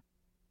assume.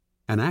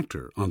 An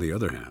actor, on the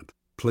other hand,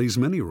 plays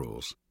many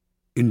roles.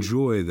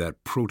 Enjoy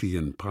that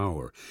protean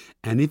power,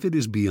 and if it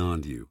is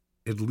beyond you,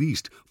 at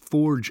least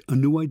forge a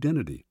new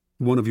identity,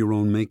 one of your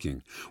own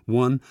making,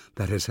 one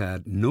that has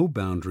had no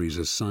boundaries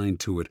assigned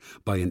to it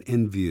by an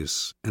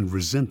envious and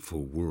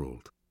resentful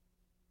world.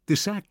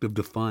 This act of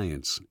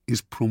defiance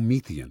is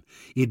Promethean.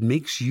 It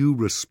makes you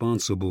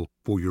responsible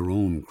for your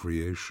own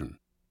creation.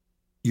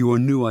 Your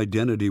new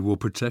identity will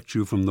protect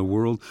you from the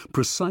world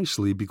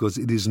precisely because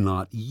it is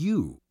not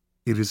you.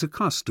 It is a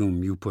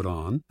costume you put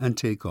on and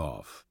take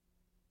off.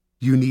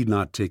 You need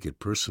not take it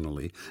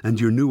personally, and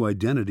your new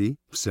identity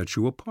sets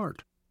you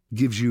apart,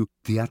 gives you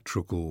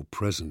theatrical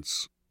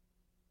presence.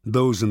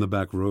 Those in the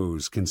back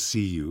rows can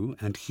see you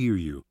and hear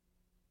you.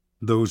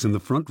 Those in the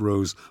front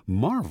rows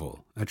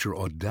marvel at your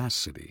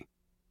audacity.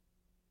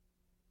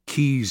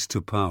 Keys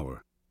to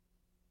power.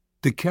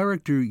 The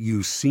character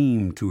you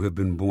seem to have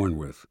been born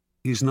with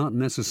is not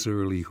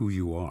necessarily who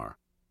you are.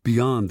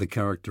 Beyond the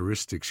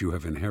characteristics you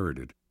have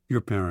inherited,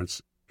 your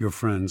parents, your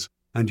friends,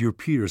 and your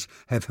peers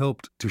have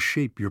helped to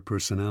shape your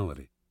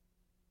personality.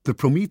 The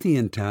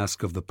Promethean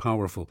task of the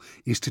powerful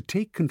is to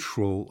take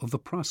control of the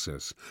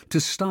process, to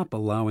stop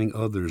allowing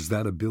others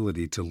that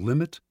ability to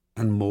limit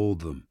and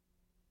mold them.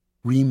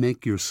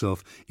 Remake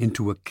yourself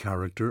into a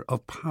character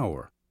of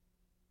power.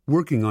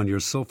 Working on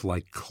yourself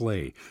like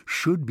clay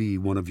should be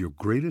one of your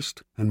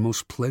greatest and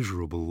most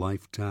pleasurable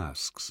life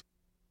tasks.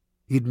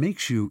 It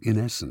makes you, in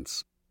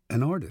essence,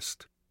 an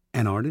artist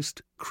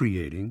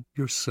creating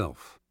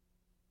yourself.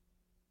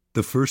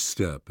 The first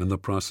step in the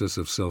process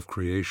of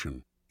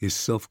self-creation is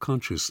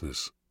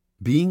self-consciousness,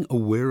 being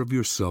aware of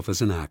yourself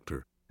as an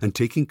actor and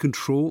taking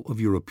control of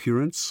your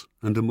appearance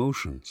and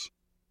emotions.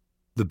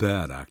 The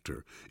bad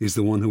actor is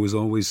the one who is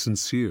always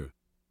sincere.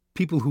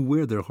 People who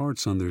wear their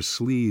hearts on their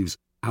sleeves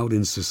out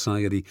in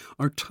society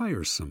are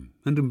tiresome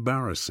and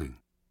embarrassing.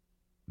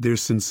 Their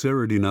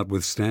sincerity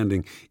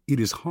notwithstanding, it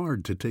is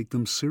hard to take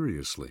them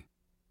seriously.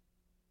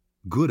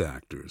 Good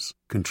actors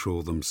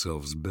control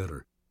themselves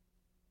better.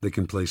 They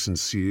can play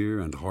sincere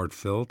and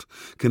heartfelt,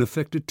 can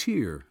affect a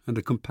tear and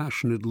a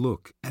compassionate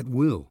look at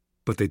will,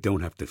 but they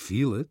don't have to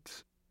feel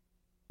it.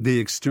 They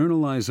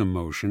externalize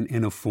emotion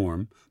in a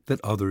form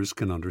that others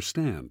can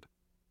understand.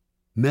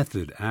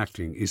 Method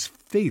acting is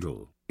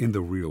fatal in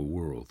the real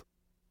world.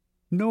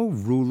 No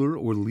ruler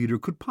or leader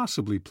could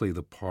possibly play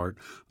the part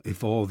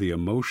if all the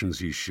emotions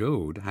he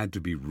showed had to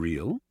be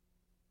real.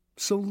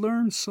 So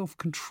learn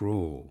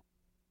self-control.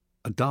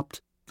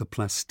 Adopt the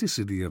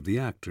plasticity of the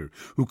actor,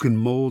 who can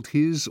mold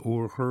his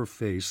or her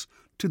face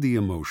to the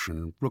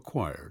emotion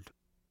required.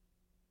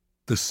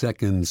 The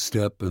second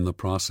step in the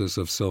process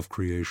of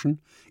self-creation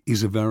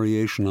is a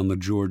variation on the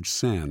George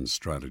Sand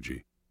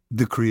strategy.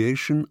 The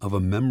creation of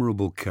a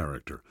memorable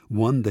character,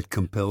 one that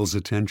compels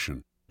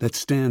attention, that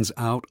stands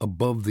out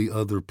above the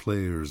other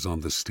players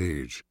on the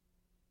stage.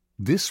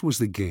 This was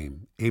the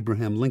game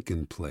Abraham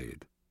Lincoln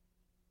played.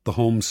 The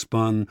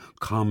homespun,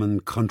 common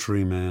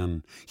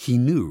countryman he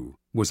knew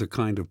was a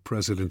kind of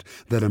president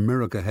that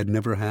America had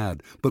never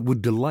had but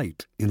would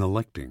delight in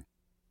electing.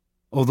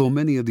 Although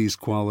many of these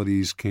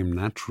qualities came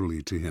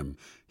naturally to him,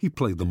 he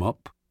played them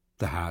up,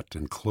 the hat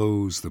and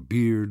clothes, the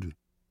beard.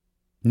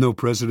 No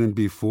president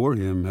before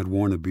him had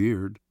worn a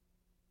beard.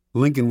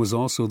 Lincoln was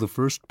also the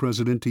first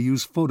president to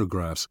use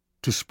photographs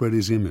to spread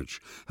his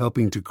image,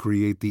 helping to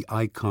create the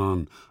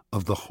icon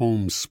of the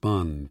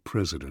homespun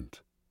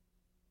president.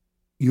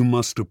 You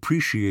must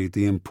appreciate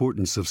the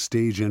importance of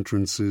stage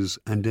entrances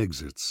and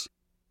exits.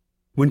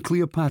 When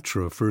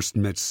Cleopatra first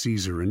met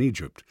Caesar in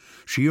Egypt,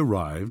 she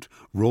arrived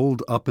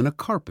rolled up in a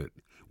carpet,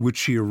 which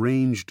she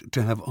arranged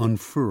to have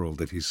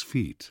unfurled at his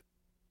feet.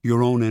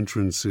 Your own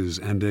entrances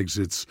and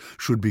exits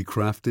should be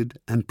crafted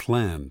and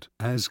planned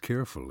as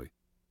carefully.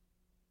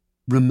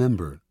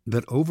 Remember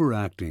that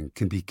overacting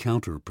can be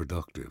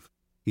counterproductive.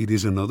 It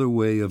is another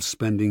way of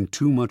spending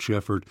too much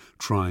effort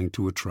trying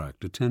to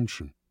attract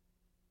attention.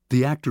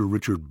 The actor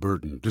Richard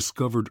Burton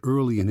discovered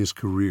early in his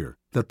career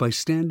that by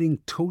standing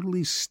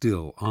totally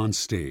still on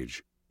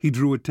stage, he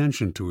drew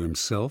attention to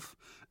himself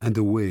and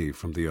away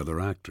from the other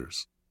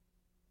actors.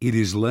 It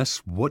is less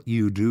what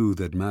you do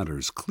that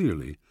matters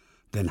clearly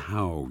than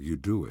how you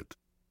do it.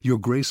 Your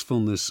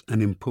gracefulness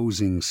and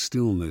imposing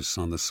stillness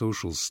on the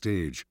social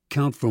stage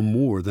count for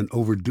more than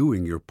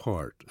overdoing your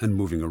part and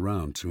moving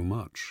around too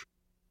much.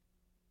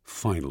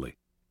 Finally,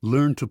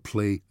 learn to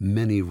play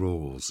many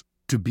roles,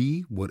 to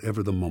be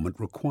whatever the moment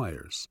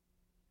requires.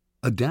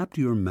 Adapt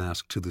your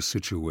mask to the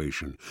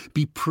situation.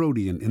 Be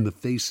protean in the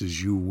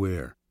faces you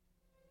wear.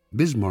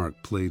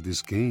 Bismarck played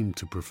this game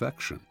to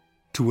perfection.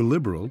 To a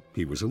liberal,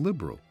 he was a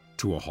liberal.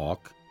 To a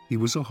hawk, he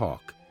was a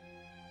hawk.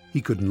 He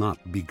could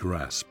not be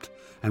grasped,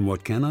 and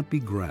what cannot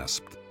be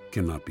grasped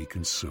cannot be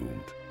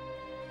consumed.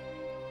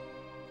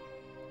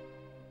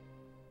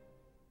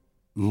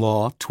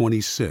 Law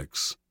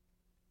 26.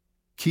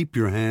 Keep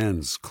your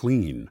hands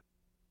clean.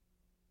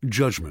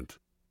 Judgment.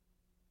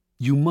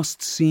 You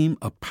must seem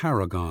a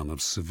paragon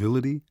of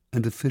civility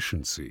and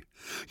efficiency.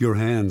 Your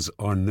hands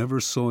are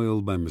never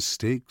soiled by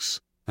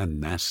mistakes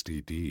and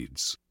nasty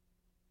deeds.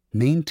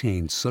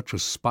 Maintain such a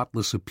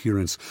spotless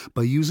appearance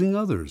by using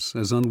others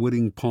as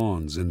unwitting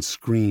pawns and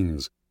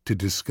screens to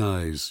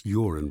disguise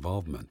your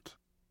involvement.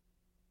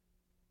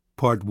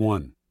 Part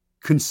 1.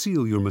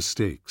 Conceal your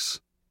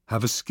mistakes.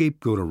 Have a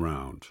scapegoat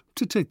around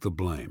to take the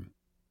blame.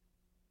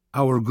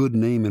 Our good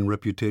name and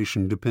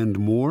reputation depend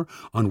more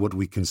on what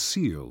we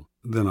conceal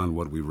than on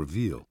what we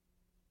reveal.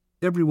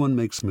 Everyone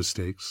makes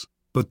mistakes,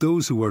 but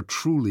those who are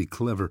truly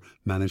clever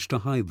manage to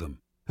hide them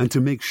and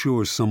to make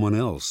sure someone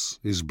else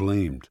is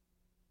blamed.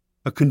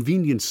 A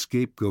convenient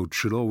scapegoat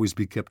should always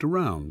be kept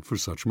around for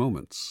such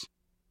moments.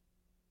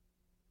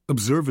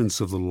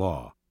 Observance of the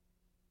law.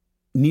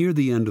 Near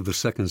the end of the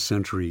 2nd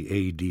century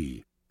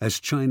A.D., as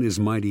China's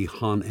mighty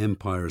Han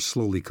Empire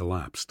slowly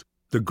collapsed,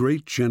 the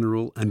great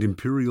general and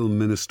imperial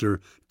minister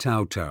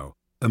Cao Cao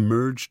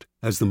emerged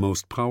as the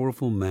most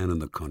powerful man in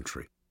the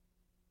country.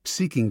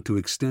 Seeking to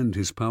extend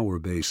his power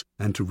base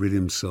and to rid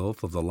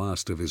himself of the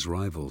last of his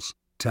rivals,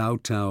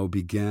 Cao Cao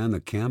began a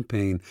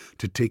campaign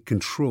to take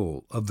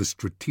control of the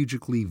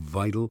strategically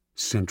vital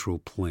Central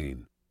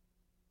Plain.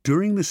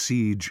 During the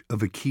siege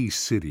of a key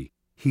city,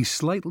 he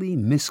slightly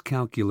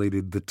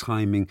miscalculated the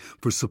timing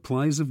for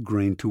supplies of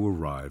grain to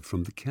arrive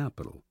from the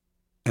capital.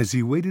 As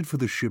he waited for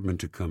the shipment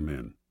to come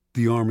in,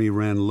 the army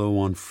ran low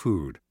on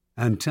food,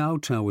 and Cao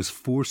Cao was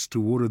forced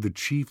to order the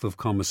chief of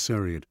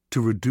commissariat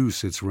to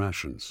reduce its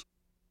rations.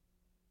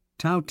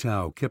 Cao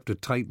Cao kept a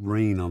tight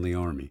rein on the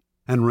army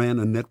and ran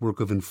a network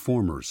of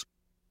informers.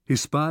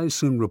 His spies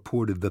soon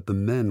reported that the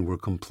men were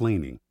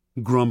complaining,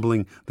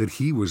 grumbling that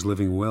he was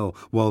living well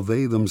while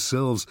they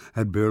themselves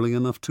had barely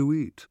enough to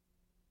eat.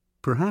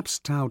 Perhaps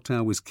Cao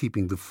Cao was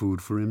keeping the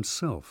food for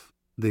himself,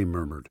 they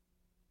murmured.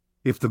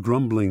 If the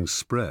grumbling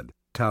spread,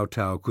 Cao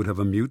Cao could have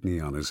a mutiny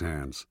on his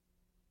hands.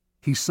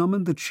 He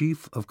summoned the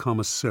chief of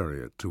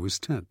commissariat to his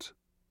tent.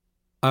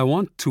 "I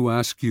want to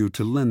ask you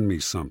to lend me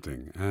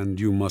something, and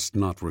you must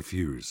not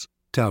refuse,"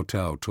 Tao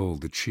Tao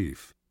told the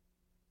chief.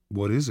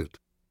 "What is it?"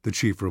 the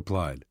chief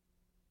replied.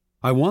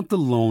 "I want the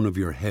loan of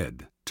your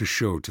head to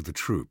show to the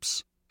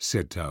troops,"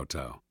 said Tao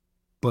Tao.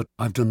 "But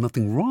I've done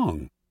nothing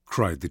wrong,"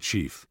 cried the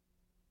chief.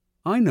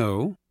 "I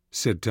know,"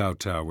 said Tao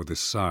Tao with a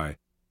sigh,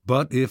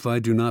 "but if I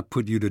do not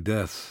put you to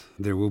death,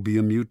 there will be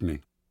a mutiny.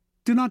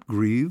 Do not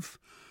grieve.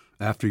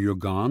 After you're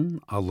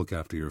gone, I'll look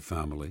after your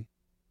family."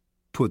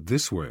 Put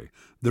this way,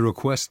 the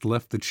request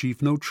left the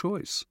chief no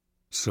choice.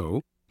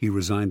 So he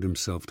resigned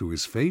himself to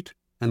his fate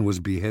and was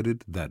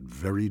beheaded that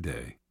very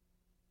day.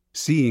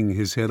 Seeing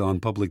his head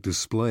on public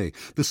display,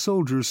 the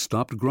soldiers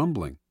stopped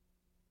grumbling.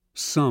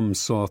 Some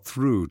saw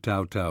through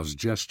Tao Tao's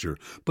gesture,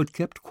 but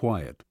kept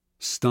quiet,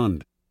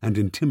 stunned and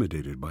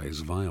intimidated by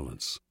his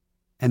violence.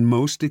 And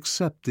most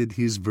accepted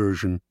his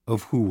version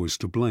of who was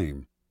to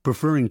blame,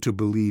 preferring to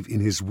believe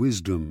in his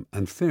wisdom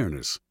and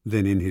fairness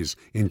than in his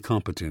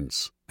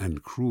incompetence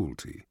and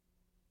cruelty.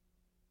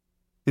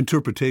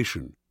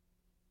 Interpretation.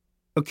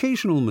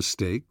 Occasional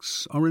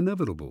mistakes are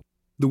inevitable.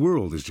 The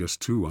world is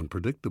just too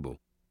unpredictable.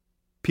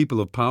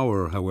 People of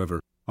power, however,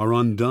 are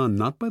undone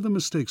not by the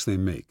mistakes they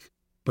make,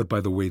 but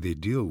by the way they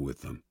deal with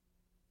them.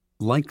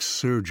 Like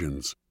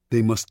surgeons,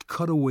 they must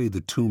cut away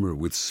the tumor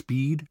with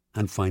speed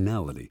and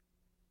finality.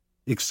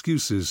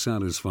 Excuses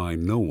satisfy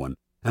no one,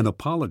 and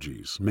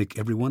apologies make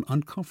everyone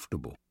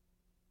uncomfortable.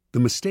 The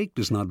mistake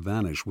does not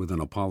vanish with an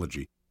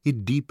apology.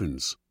 It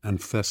deepens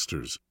and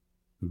festers.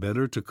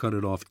 Better to cut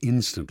it off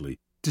instantly,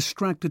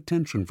 distract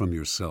attention from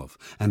yourself,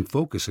 and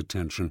focus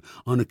attention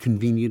on a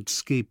convenient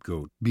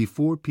scapegoat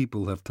before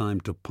people have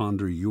time to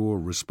ponder your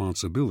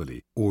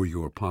responsibility or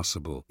your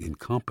possible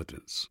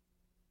incompetence.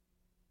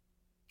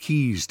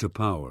 Keys to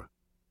power.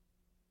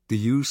 The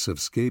use of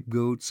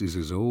scapegoats is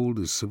as old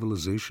as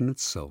civilization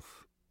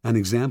itself, and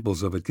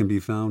examples of it can be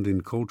found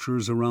in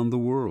cultures around the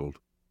world.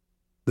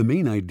 The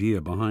main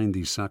idea behind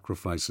these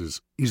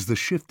sacrifices is the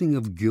shifting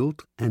of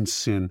guilt and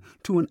sin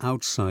to an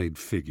outside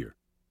figure,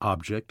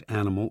 object,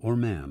 animal, or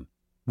man,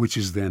 which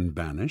is then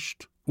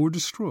banished or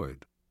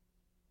destroyed.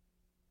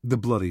 The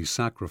bloody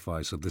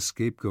sacrifice of the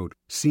scapegoat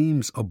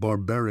seems a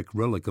barbaric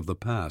relic of the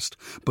past,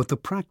 but the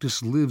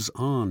practice lives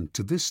on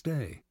to this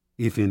day,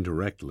 if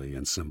indirectly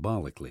and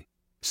symbolically.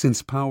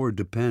 Since power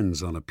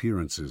depends on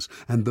appearances,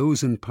 and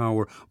those in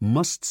power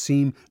must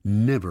seem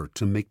never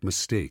to make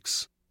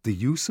mistakes, the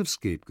use of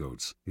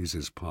scapegoats is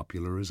as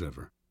popular as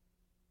ever.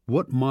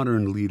 What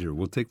modern leader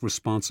will take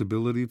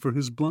responsibility for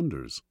his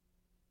blunders?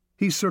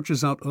 He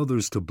searches out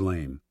others to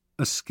blame,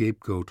 a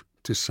scapegoat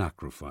to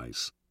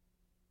sacrifice.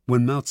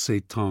 When Mao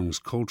Zedong's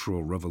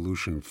Cultural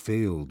Revolution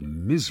failed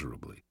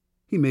miserably,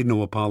 he made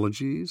no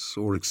apologies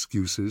or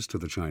excuses to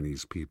the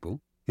Chinese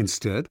people.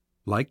 Instead,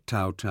 like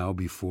Tao Tao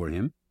before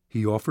him,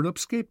 he offered up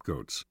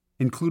scapegoats,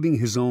 including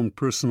his own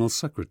personal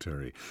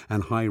secretary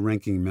and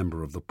high-ranking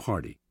member of the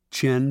party,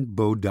 Chen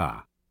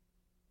Boda.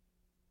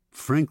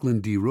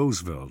 Franklin D.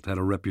 Roosevelt had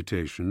a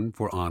reputation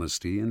for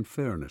honesty and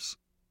fairness.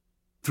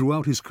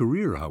 Throughout his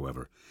career,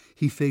 however,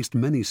 he faced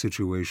many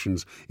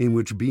situations in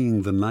which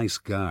being the nice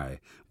guy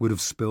would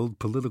have spelled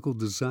political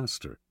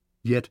disaster,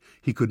 yet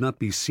he could not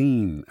be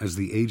seen as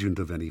the agent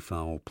of any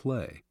foul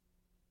play.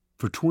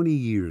 For 20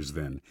 years,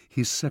 then,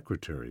 his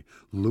secretary,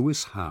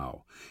 Lewis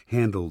Howe,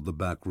 handled the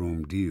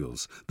backroom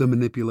deals, the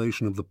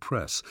manipulation of the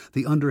press,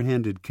 the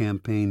underhanded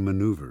campaign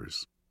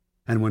maneuvers.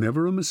 And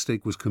whenever a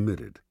mistake was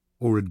committed,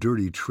 or a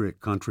dirty trick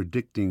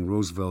contradicting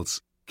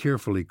Roosevelt's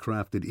carefully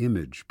crafted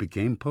image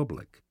became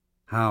public,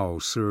 Howe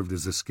served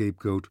as a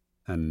scapegoat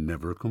and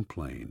never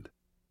complained.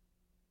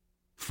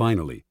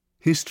 Finally,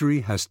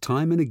 history has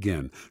time and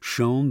again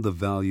shown the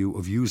value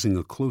of using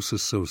a close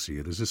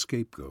associate as a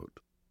scapegoat.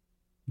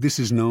 This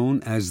is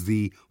known as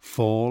the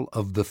fall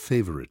of the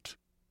favorite.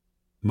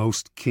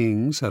 Most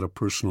kings had a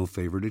personal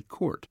favorite at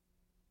court,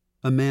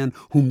 a man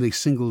whom they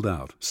singled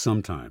out,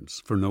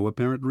 sometimes for no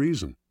apparent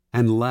reason,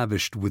 and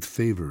lavished with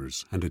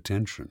favors and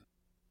attention.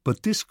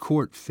 But this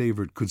court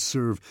favorite could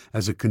serve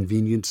as a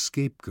convenient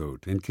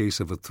scapegoat in case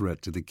of a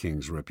threat to the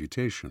king's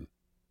reputation.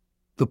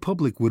 The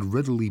public would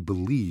readily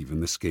believe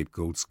in the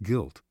scapegoat's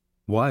guilt.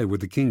 Why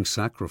would the king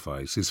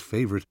sacrifice his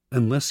favorite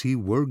unless he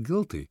were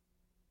guilty?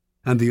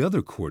 And the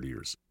other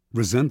courtiers,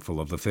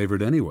 resentful of the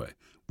favorite anyway,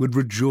 would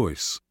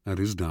rejoice at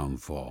his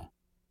downfall.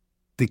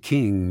 The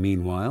king,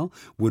 meanwhile,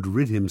 would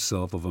rid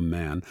himself of a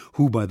man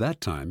who by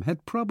that time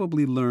had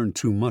probably learned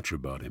too much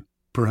about him,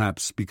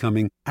 perhaps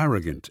becoming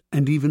arrogant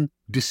and even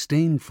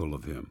disdainful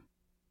of him.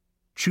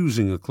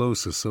 Choosing a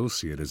close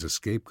associate as a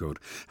scapegoat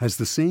has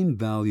the same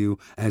value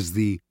as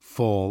the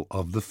fall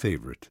of the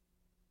favorite.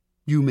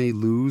 You may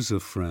lose a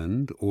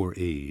friend or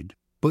aide,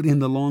 but in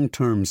the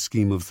long-term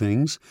scheme of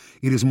things,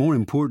 it is more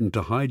important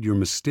to hide your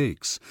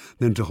mistakes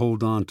than to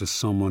hold on to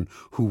someone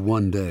who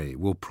one day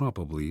will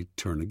probably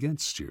turn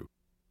against you.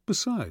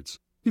 Besides,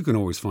 you can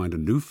always find a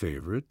new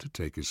favorite to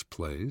take his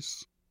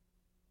place.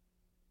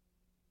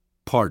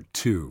 Part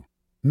 2.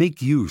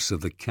 Make use of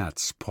the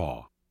cat's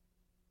paw.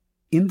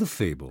 In the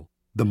fable,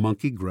 the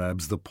monkey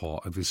grabs the paw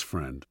of his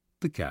friend,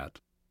 the cat,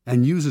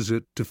 and uses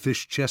it to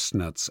fish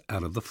chestnuts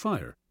out of the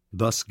fire,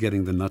 thus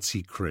getting the nuts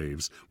he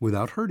craves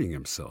without hurting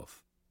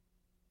himself.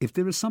 If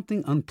there is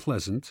something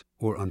unpleasant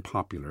or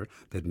unpopular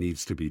that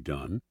needs to be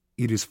done,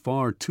 it is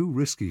far too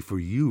risky for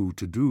you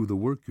to do the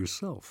work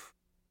yourself.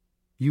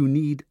 You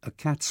need a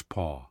cat's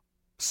paw,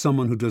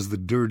 someone who does the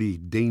dirty,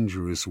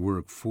 dangerous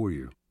work for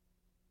you.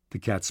 The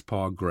cat's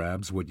paw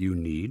grabs what you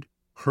need,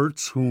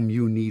 hurts whom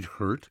you need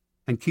hurt,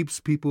 and keeps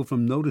people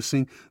from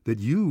noticing that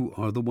you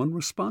are the one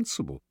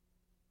responsible.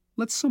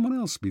 Let someone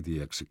else be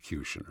the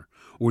executioner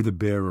or the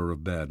bearer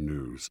of bad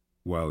news,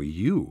 while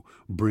you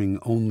bring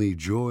only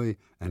joy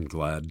and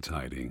glad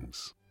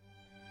tidings.